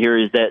happened here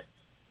is that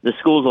the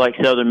schools like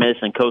Southern Miss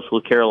and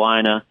Coastal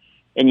Carolina,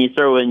 and you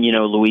throw in,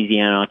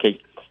 Louisiana. Okay,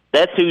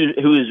 that's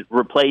who's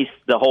replaced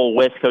the whole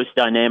West Coast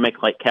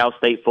dynamic, like Cal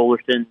State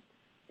Fullerton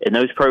and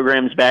those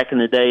programs back in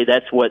the day.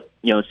 That's what,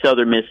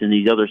 Southern Miss and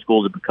these other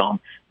schools have become.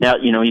 Now,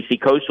 you see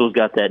Coastal's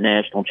got that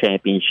national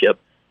championship.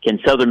 Can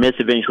Southern Miss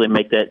eventually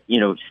make that,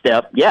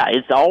 step? Yeah,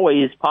 it's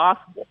always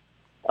possible.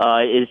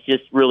 It's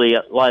just really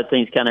a lot of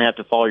things kind of have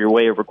to fall your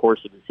way over the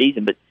course of the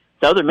season. But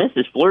Southern Miss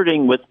is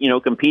flirting with,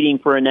 competing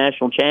for a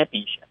national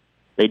championship.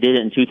 They did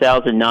it in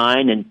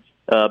 2009, and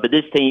but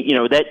this team,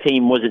 that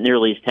team wasn't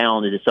nearly as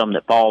talented as some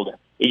that followed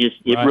it.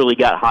 It really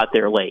got hot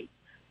there late.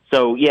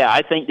 So, yeah,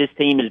 I think this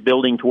team is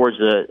building towards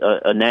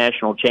a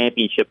national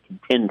championship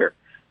contender.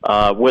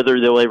 Whether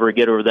they'll ever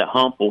get over that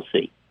hump, we'll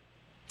see.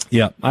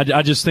 Yeah,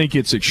 I just think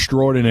it's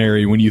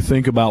extraordinary when you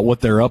think about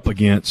what they're up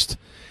against,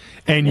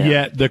 and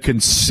yet the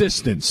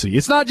consistency.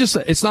 It's not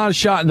a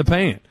shot in the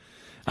pan.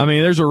 I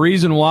mean, there's a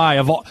reason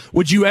why.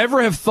 Would you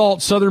ever have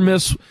thought Southern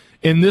Miss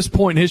in this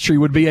point in history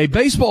would be a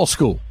baseball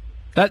school?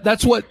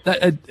 That's what,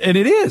 and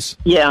it is.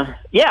 Yeah.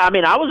 I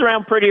mean, I was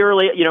around pretty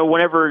early.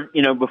 Whenever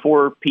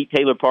before Pete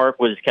Taylor Park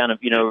was kind of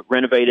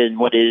renovated and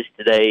what it is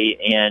today,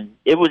 and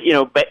it was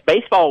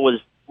baseball was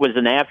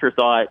an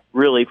afterthought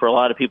really for a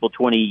lot of people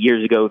 20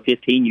 years ago,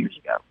 15 years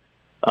ago.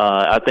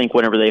 I think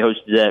whenever they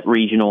hosted that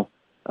regional,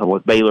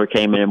 with Baylor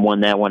came in and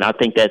won that one, I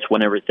think that's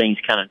whenever things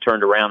kind of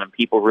turned around and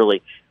people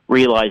really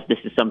realized this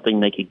is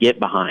something they could get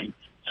behind.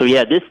 So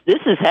yeah, this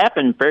has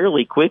happened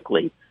fairly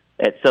quickly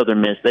at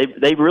Southern Miss.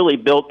 They've really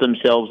built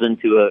themselves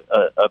into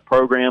a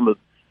program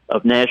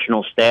of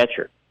national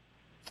stature.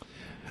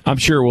 I'm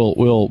sure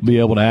we'll be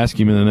able to ask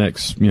him in the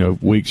next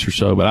weeks or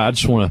so, but I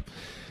just want to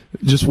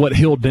what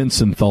Hill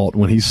Denson thought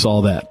when he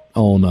saw that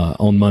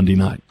on Monday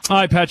night. All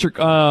right, Patrick,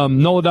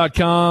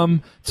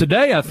 NOLA.com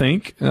today, I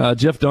think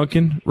Jeff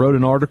Duncan wrote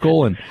an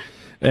article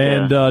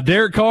and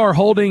Derek Carr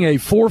holding a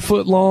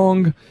 4-foot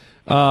long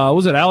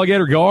was it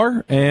alligator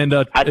gar? And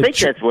I think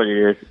that's what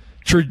it is.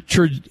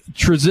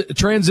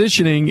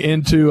 Transitioning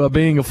into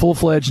being a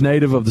full-fledged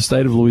native of the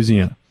state of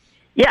Louisiana.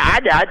 Yeah,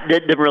 that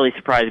didn't really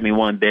surprise me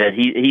one bit.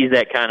 He's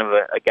that kind of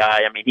a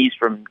guy. I mean, he's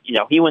from,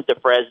 he went to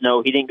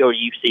Fresno. He didn't go to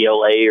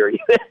UCLA or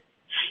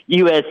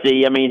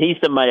USC. I mean, he's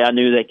somebody I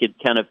knew that could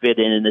kind of fit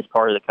in this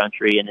part of the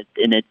country, and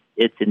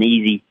it's an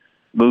easy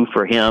move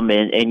for him.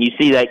 And you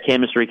see that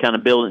chemistry kind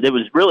of building. It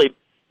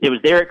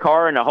was Derek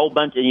Carr and a whole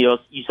bunch of, you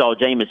saw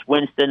Jameis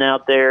Winston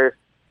out there,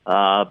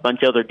 a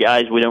bunch of other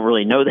guys we don't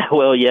really know that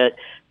well yet,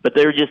 but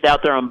they're just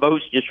out there on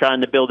boats just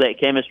trying to build that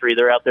chemistry.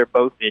 They're out there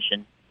boat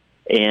fishing.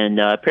 And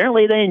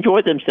apparently they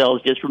enjoyed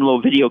themselves just from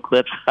little video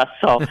clips I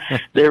saw.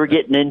 They were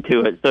getting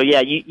into it. So,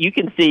 yeah, you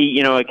can see,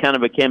 a kind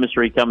of a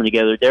chemistry coming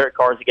together. Derek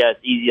Carr's a guy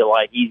that's easy to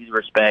like, easy to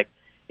respect,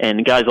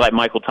 and guys like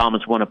Michael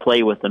Thomas want to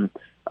play with him.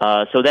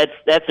 So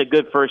that's a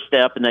good first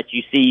step, and that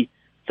you see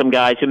some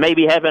guys who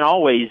maybe haven't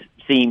always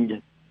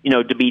seemed,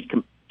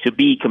 to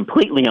be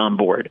completely on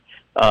board.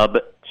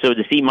 But so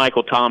to see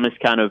Michael Thomas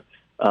kind of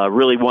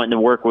really wanting to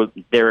work with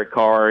Derek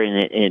Carr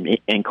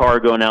and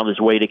Carr going out of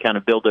his way to kind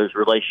of build those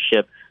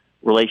relationships,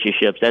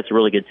 that's a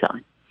really good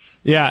sign.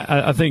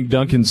 Yeah, I think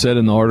Duncan said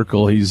in the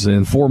article he's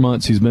in 4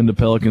 months he's been to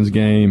Pelicans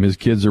game. His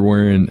kids are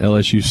wearing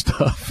LSU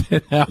stuff,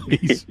 and now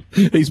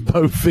he's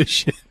boat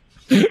fishing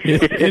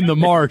in the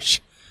marsh.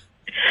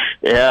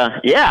 Yeah.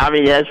 I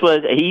mean, that's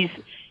what I'm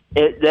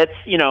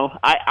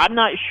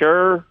not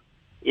sure.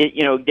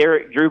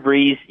 Drew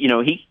Brees,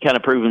 he kind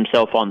of proved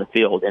himself on the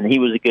field, and he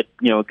was a good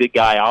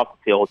guy off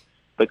the field.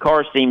 But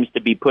Carr seems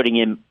to be putting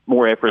in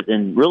more effort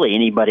than really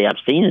anybody I've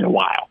seen in a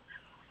while.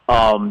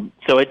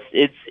 So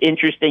it's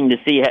interesting to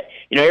see.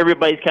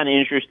 Everybody's kind of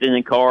interested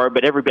in Carr,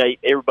 but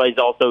everybody's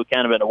also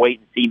kind of in a wait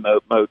and see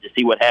mode to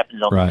see what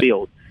happens on the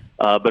field.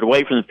 But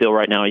away from the field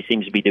right now, he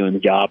seems to be doing the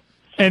job.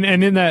 And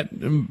in that,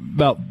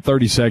 about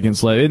 30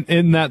 seconds left,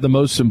 isn't that the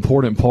most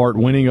important part,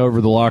 winning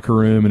over the locker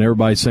room and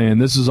everybody saying,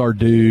 this is our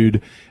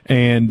dude,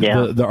 and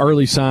the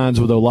early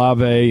signs with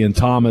Olave and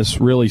Thomas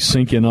really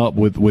syncing up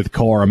with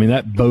Carr? I mean,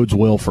 that bodes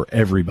well for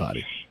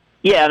everybody.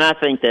 Yeah, and I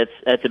think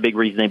that's a big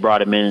reason they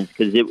brought him in,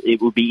 because it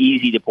would be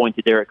easy to point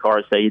to Derek Carr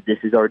and say, this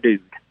is our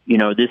dude.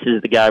 This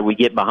is the guy we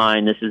get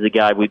behind. This is the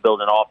guy we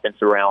build an offense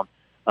around.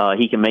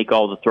 He can make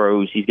all the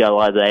throws. He's got a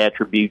lot of the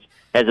attributes.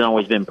 Hasn't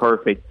always been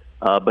perfect.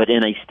 But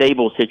in a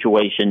stable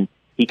situation,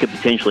 he could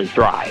potentially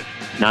thrive.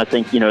 And I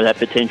think, that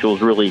potential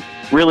is really,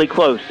 really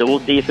close. So we'll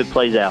see if it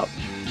plays out.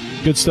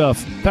 Good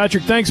stuff.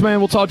 Patrick, thanks, man.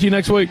 We'll talk to you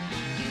next week.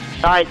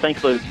 All right.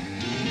 Thanks, Luke.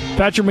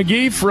 Patrick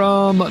Magee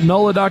from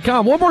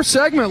NOLA.com. One more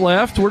segment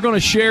left. We're going to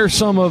share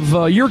some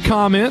of your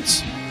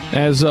comments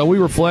as we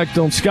reflect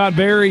on Scott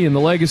Berry and the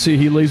legacy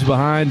he leaves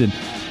behind, and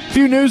a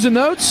few news and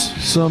notes,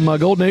 some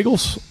Golden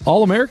Eagles,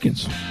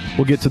 All-Americans.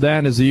 We'll get to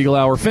that as the Eagle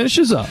Hour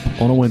finishes up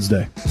on a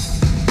Wednesday.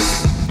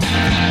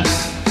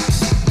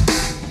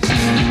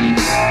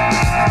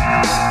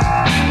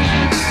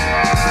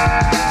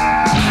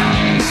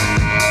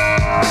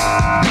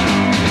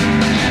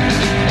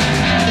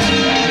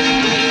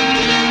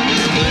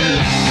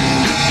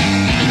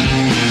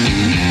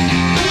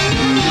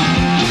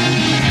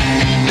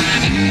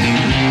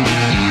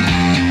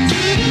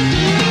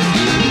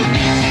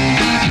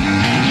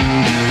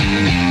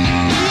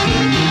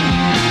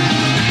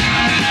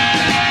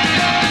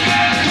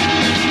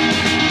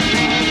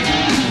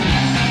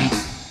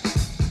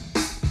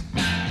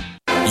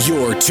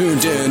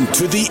 tuned in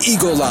to the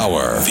Eagle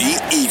Hour.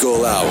 The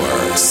Eagle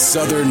Hour.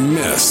 Southern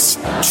Miss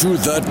to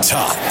the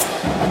top.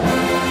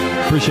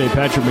 Appreciate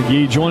Patrick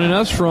Magee joining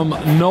us from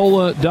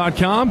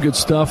NOLA.com. Good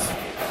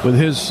stuff with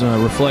his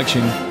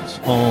reflections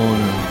on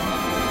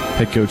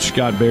head coach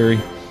Scott Berry.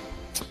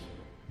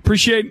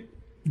 Appreciate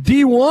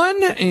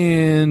D1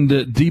 and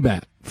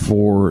DBAT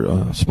for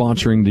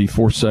sponsoring the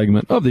fourth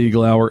segment of the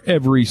Eagle Hour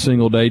every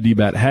single day.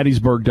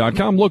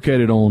 DBAT.Hattiesburg.com,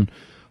 located on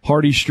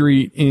Hardy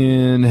Street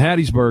in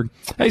Hattiesburg.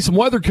 Hey, some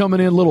weather coming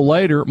in a little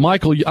later.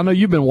 Michael, I know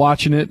you've been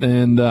watching it,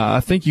 and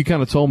I think you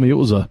kind of told me it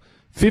was a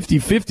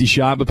 50-50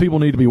 shot, but people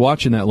need to be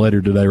watching that later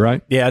today,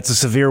 right? Yeah, it's a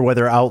severe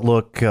weather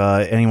outlook.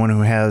 Anyone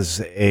who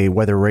has a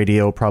weather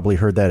radio probably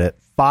heard that at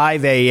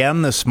 5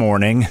 a.m. this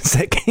morning.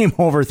 That came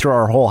over through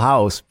our whole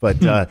house.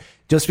 But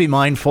just be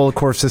mindful, of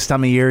course, this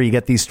time of year, you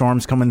get these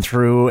storms coming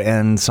through,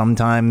 and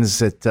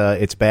sometimes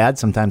it's bad,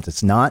 sometimes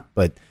it's not.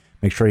 But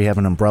make sure you have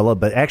an umbrella.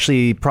 But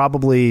actually,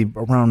 probably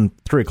around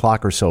 3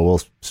 o'clock or so,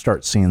 we'll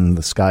start seeing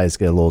the skies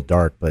get a little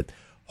dark. But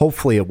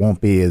hopefully it won't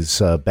be as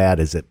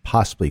bad as it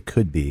possibly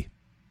could be.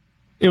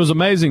 It was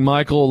amazing,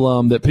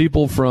 Michael, that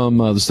people from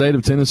the state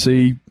of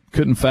Tennessee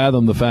couldn't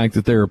fathom the fact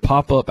that there are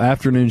pop-up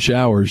afternoon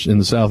showers in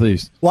the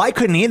southeast. Well, I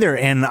couldn't either,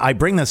 and I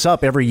bring this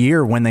up every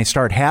year when they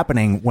start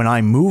happening. When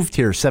I moved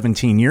here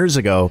 17 years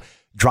ago,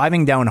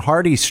 driving down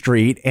Hardy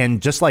Street,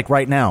 and just like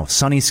right now,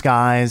 sunny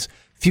skies,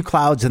 a few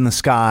clouds in the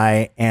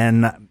sky,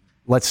 and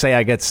let's say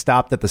I get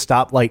stopped at the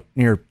stoplight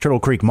near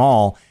Turtle Creek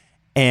Mall,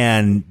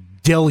 and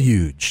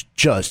deluge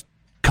just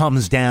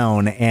comes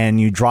down,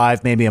 and you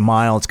drive maybe a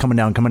mile, it's coming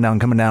down,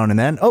 and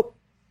then,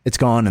 it's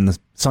gone, and the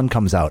sun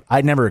comes out.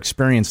 I'd never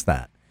experienced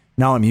that.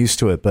 Now I'm used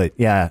to it, but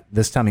yeah,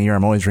 this time of year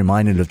I'm always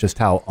reminded of just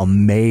how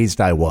amazed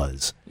I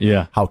was.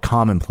 Yeah. How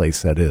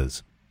commonplace that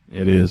is.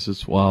 It is.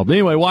 It's wild. But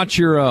anyway, watch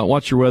your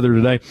weather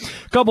today.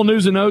 A couple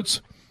news and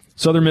notes.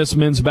 Southern Miss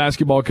men's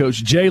basketball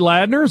coach Jay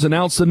Ladner has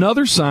announced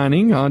another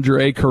signing,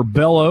 Andre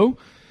Curbelo,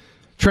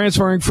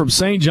 transferring from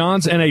St.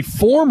 John's, and a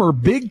former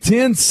Big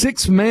Ten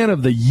Sixth Man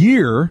of the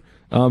Year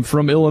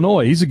from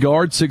Illinois. He's a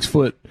guard,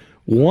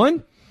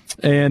 6'1",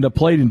 and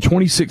played in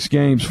 26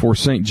 games for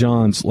St.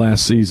 John's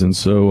last season.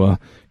 So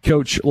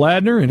Coach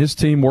Ladner and his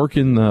team work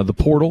in the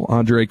portal.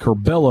 Andre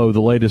Curbelo,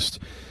 the latest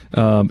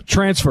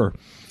transfer.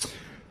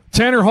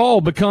 Tanner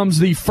Hall becomes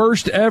the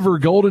first ever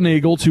Golden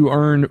Eagle to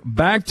earn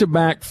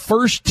back-to-back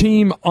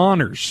first-team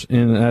honors.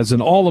 And as an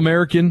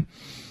All-American,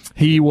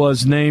 he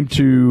was named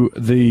to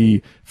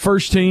the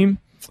first team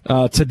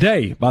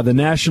today by the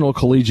National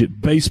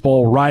Collegiate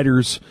Baseball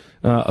Writers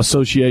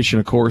Association,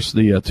 of course,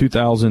 the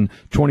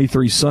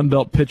 2023 Sun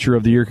Belt Pitcher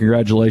of the Year.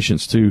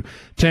 Congratulations to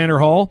Tanner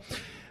Hall.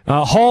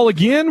 Hall,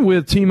 again,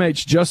 with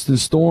teammates Justin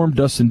Storm,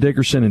 Dustin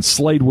Dickerson, and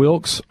Slade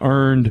Wilkes,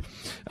 earned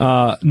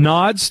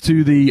nods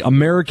to the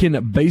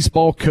American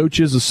Baseball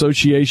Coaches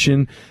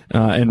Association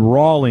and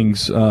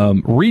Rawlings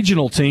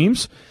regional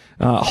teams.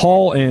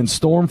 Hall and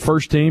Storm,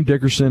 first team,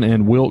 Dickerson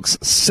and Wilkes,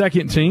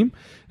 second team.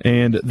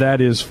 And that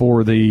is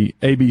for the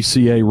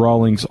ABCA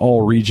Rawlings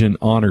All-Region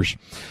Honors.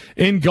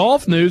 In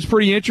golf news,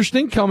 pretty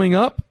interesting coming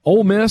up.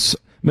 Ole Miss,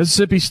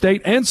 Mississippi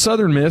State, and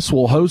Southern Miss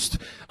will host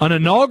an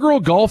inaugural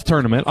golf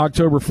tournament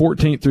October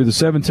 14th through the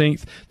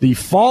 17th, the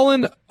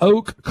Fallen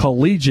Oak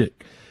Collegiate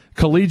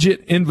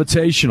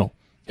Invitational.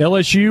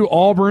 LSU,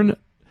 Auburn,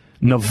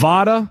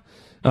 UNLV,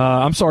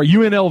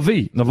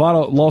 Nevada,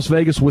 Las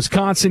Vegas,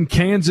 Wisconsin,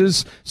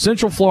 Kansas,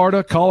 Central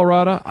Florida,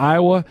 Colorado,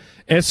 Iowa,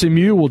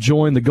 SMU will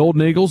join the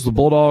Golden Eagles, the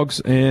Bulldogs,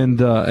 and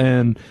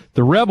the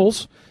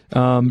Rebels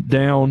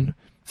down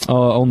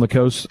on the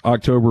coast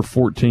October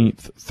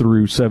 14th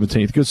through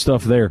 17th. Good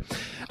stuff there.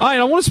 All right,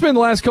 I want to spend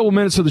the last couple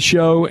minutes of the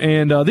show,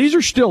 and these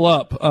are still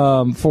up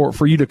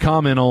for you to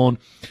comment on.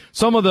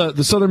 Some of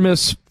the Southern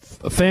Miss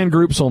fan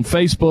groups on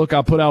Facebook,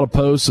 I put out a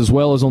post, as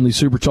well as on the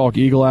SuperTalk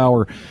Eagle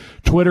Hour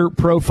Twitter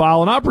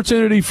profile, an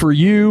opportunity for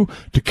you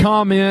to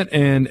comment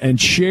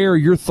and share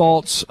your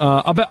thoughts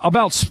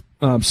about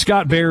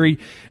Scott Berry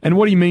and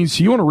what he means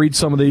to you. Want to read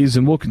some of these,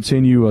 and we'll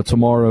continue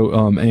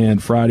tomorrow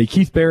and Friday.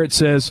 Keith Barrett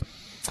says,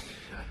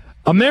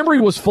 a memory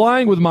was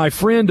flying with my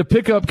friend to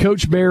pick up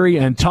Coach Berry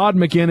and Todd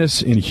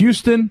McInnes in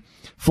Houston,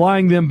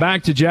 flying them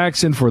back to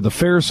Jackson for the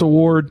Ferris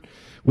Award.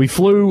 We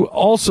flew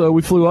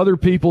other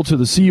people to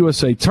the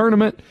CUSA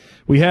tournament.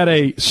 We had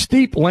a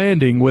steep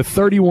landing with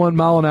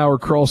 31-mile-an-hour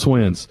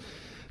crosswinds.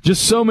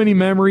 Just so many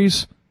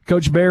memories.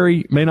 Coach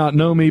Berry may not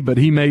know me, but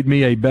he made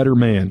me a better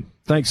man.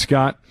 Thanks,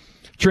 Scott.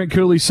 Trent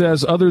Cooley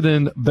says, other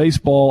than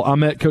baseball, I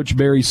met Coach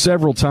Berry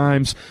several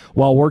times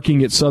while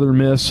working at Southern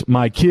Miss.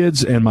 My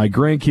kids and my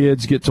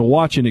grandkids get to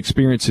watch and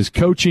experience his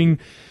coaching,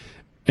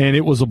 and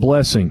it was a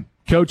blessing.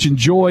 Coach,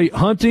 enjoy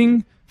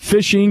hunting,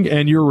 fishing,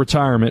 and your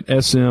retirement.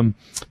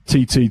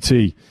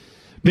 SMTTT.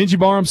 Benji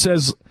Barham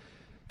says,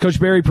 Coach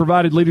Berry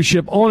provided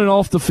leadership on and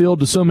off the field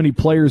to so many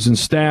players and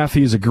staff.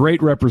 He is a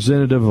great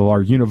representative of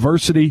our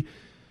university.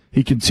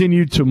 He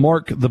continued to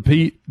mark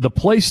the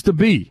place to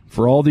be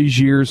for all these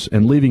years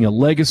and leaving a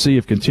legacy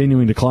of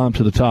continuing to climb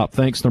to the top.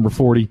 Thanks, number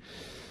 40.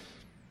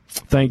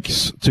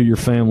 Thanks to your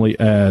family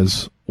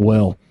as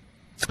well.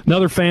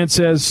 Another fan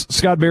says,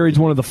 Scott Berry's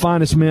one of the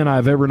finest men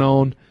I've ever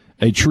known,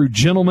 a true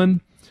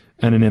gentleman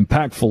and an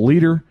impactful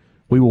leader.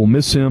 We will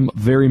miss him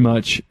very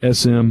much,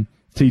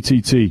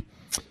 SMTTT.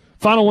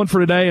 Final one for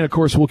today, and of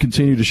course we'll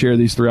continue to share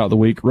these throughout the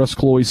week. Russ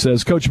Cloy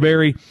says, Coach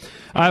Berry,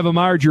 I have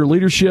admired your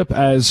leadership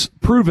as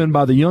proven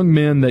by the young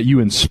men that you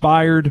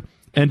inspired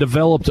and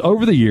developed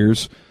over the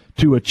years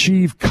to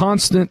achieve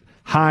consistently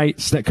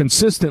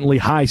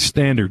high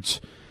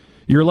standards.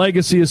 Your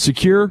legacy is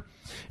secure,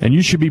 and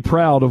you should be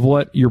proud of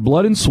what your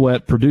blood and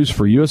sweat produced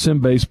for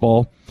USM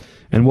baseball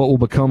and what will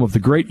become of the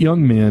great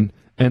young men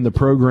and the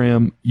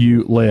program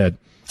you led.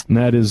 And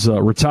that is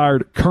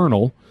retired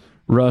Colonel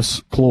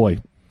Russ Cloy.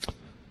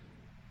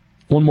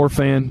 One more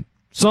fan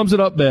sums it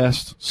up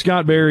best.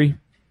 Scott Berry,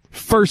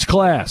 first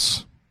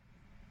class,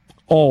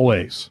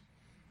 always.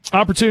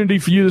 Opportunity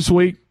for you this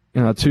week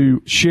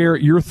to share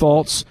your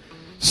thoughts.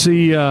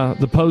 See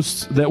the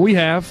posts that we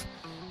have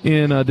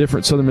in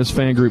different Southern Miss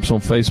fan groups on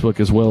Facebook,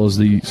 as well as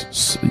the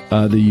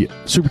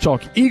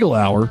SuperTalk Eagle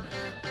Hour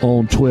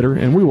on Twitter,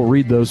 and we will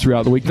read those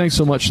throughout the week. Thanks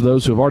so much to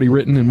those who have already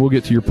written, and we'll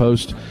get to your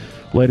post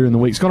later in the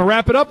week. It's going to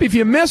wrap it up. If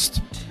you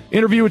missed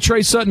interview with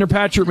Trey Sutton or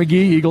Patrick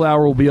Magee, Eagle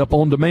Hour will be up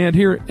on demand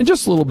here in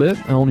just a little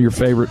bit on your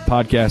favorite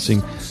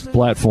podcasting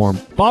platform.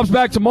 Bob's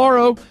back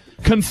tomorrow.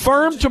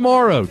 Confirmed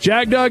tomorrow.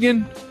 Jack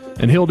Duggan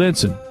and Hill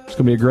Denson. It's going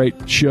to be a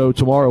great show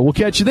tomorrow. We'll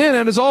catch you then,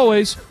 and as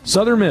always,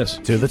 Southern Miss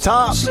to the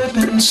top.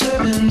 Slipping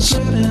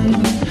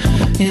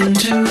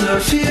into the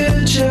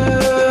future.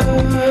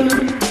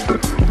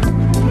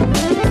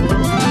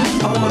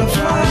 I want to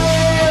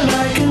fly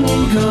like an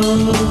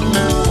eagle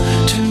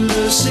to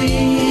the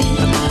sea.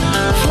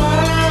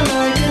 Fly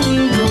like an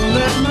eagle,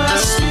 let my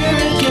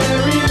spirit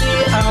carry me.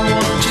 I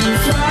want to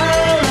fly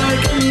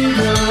like an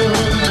eagle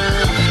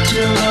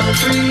till I'm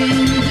free.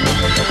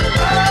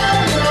 I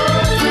go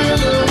through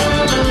the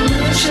world of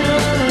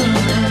mission.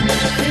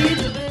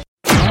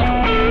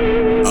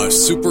 A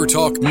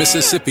SuperTalk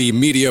Mississippi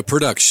Media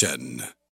production.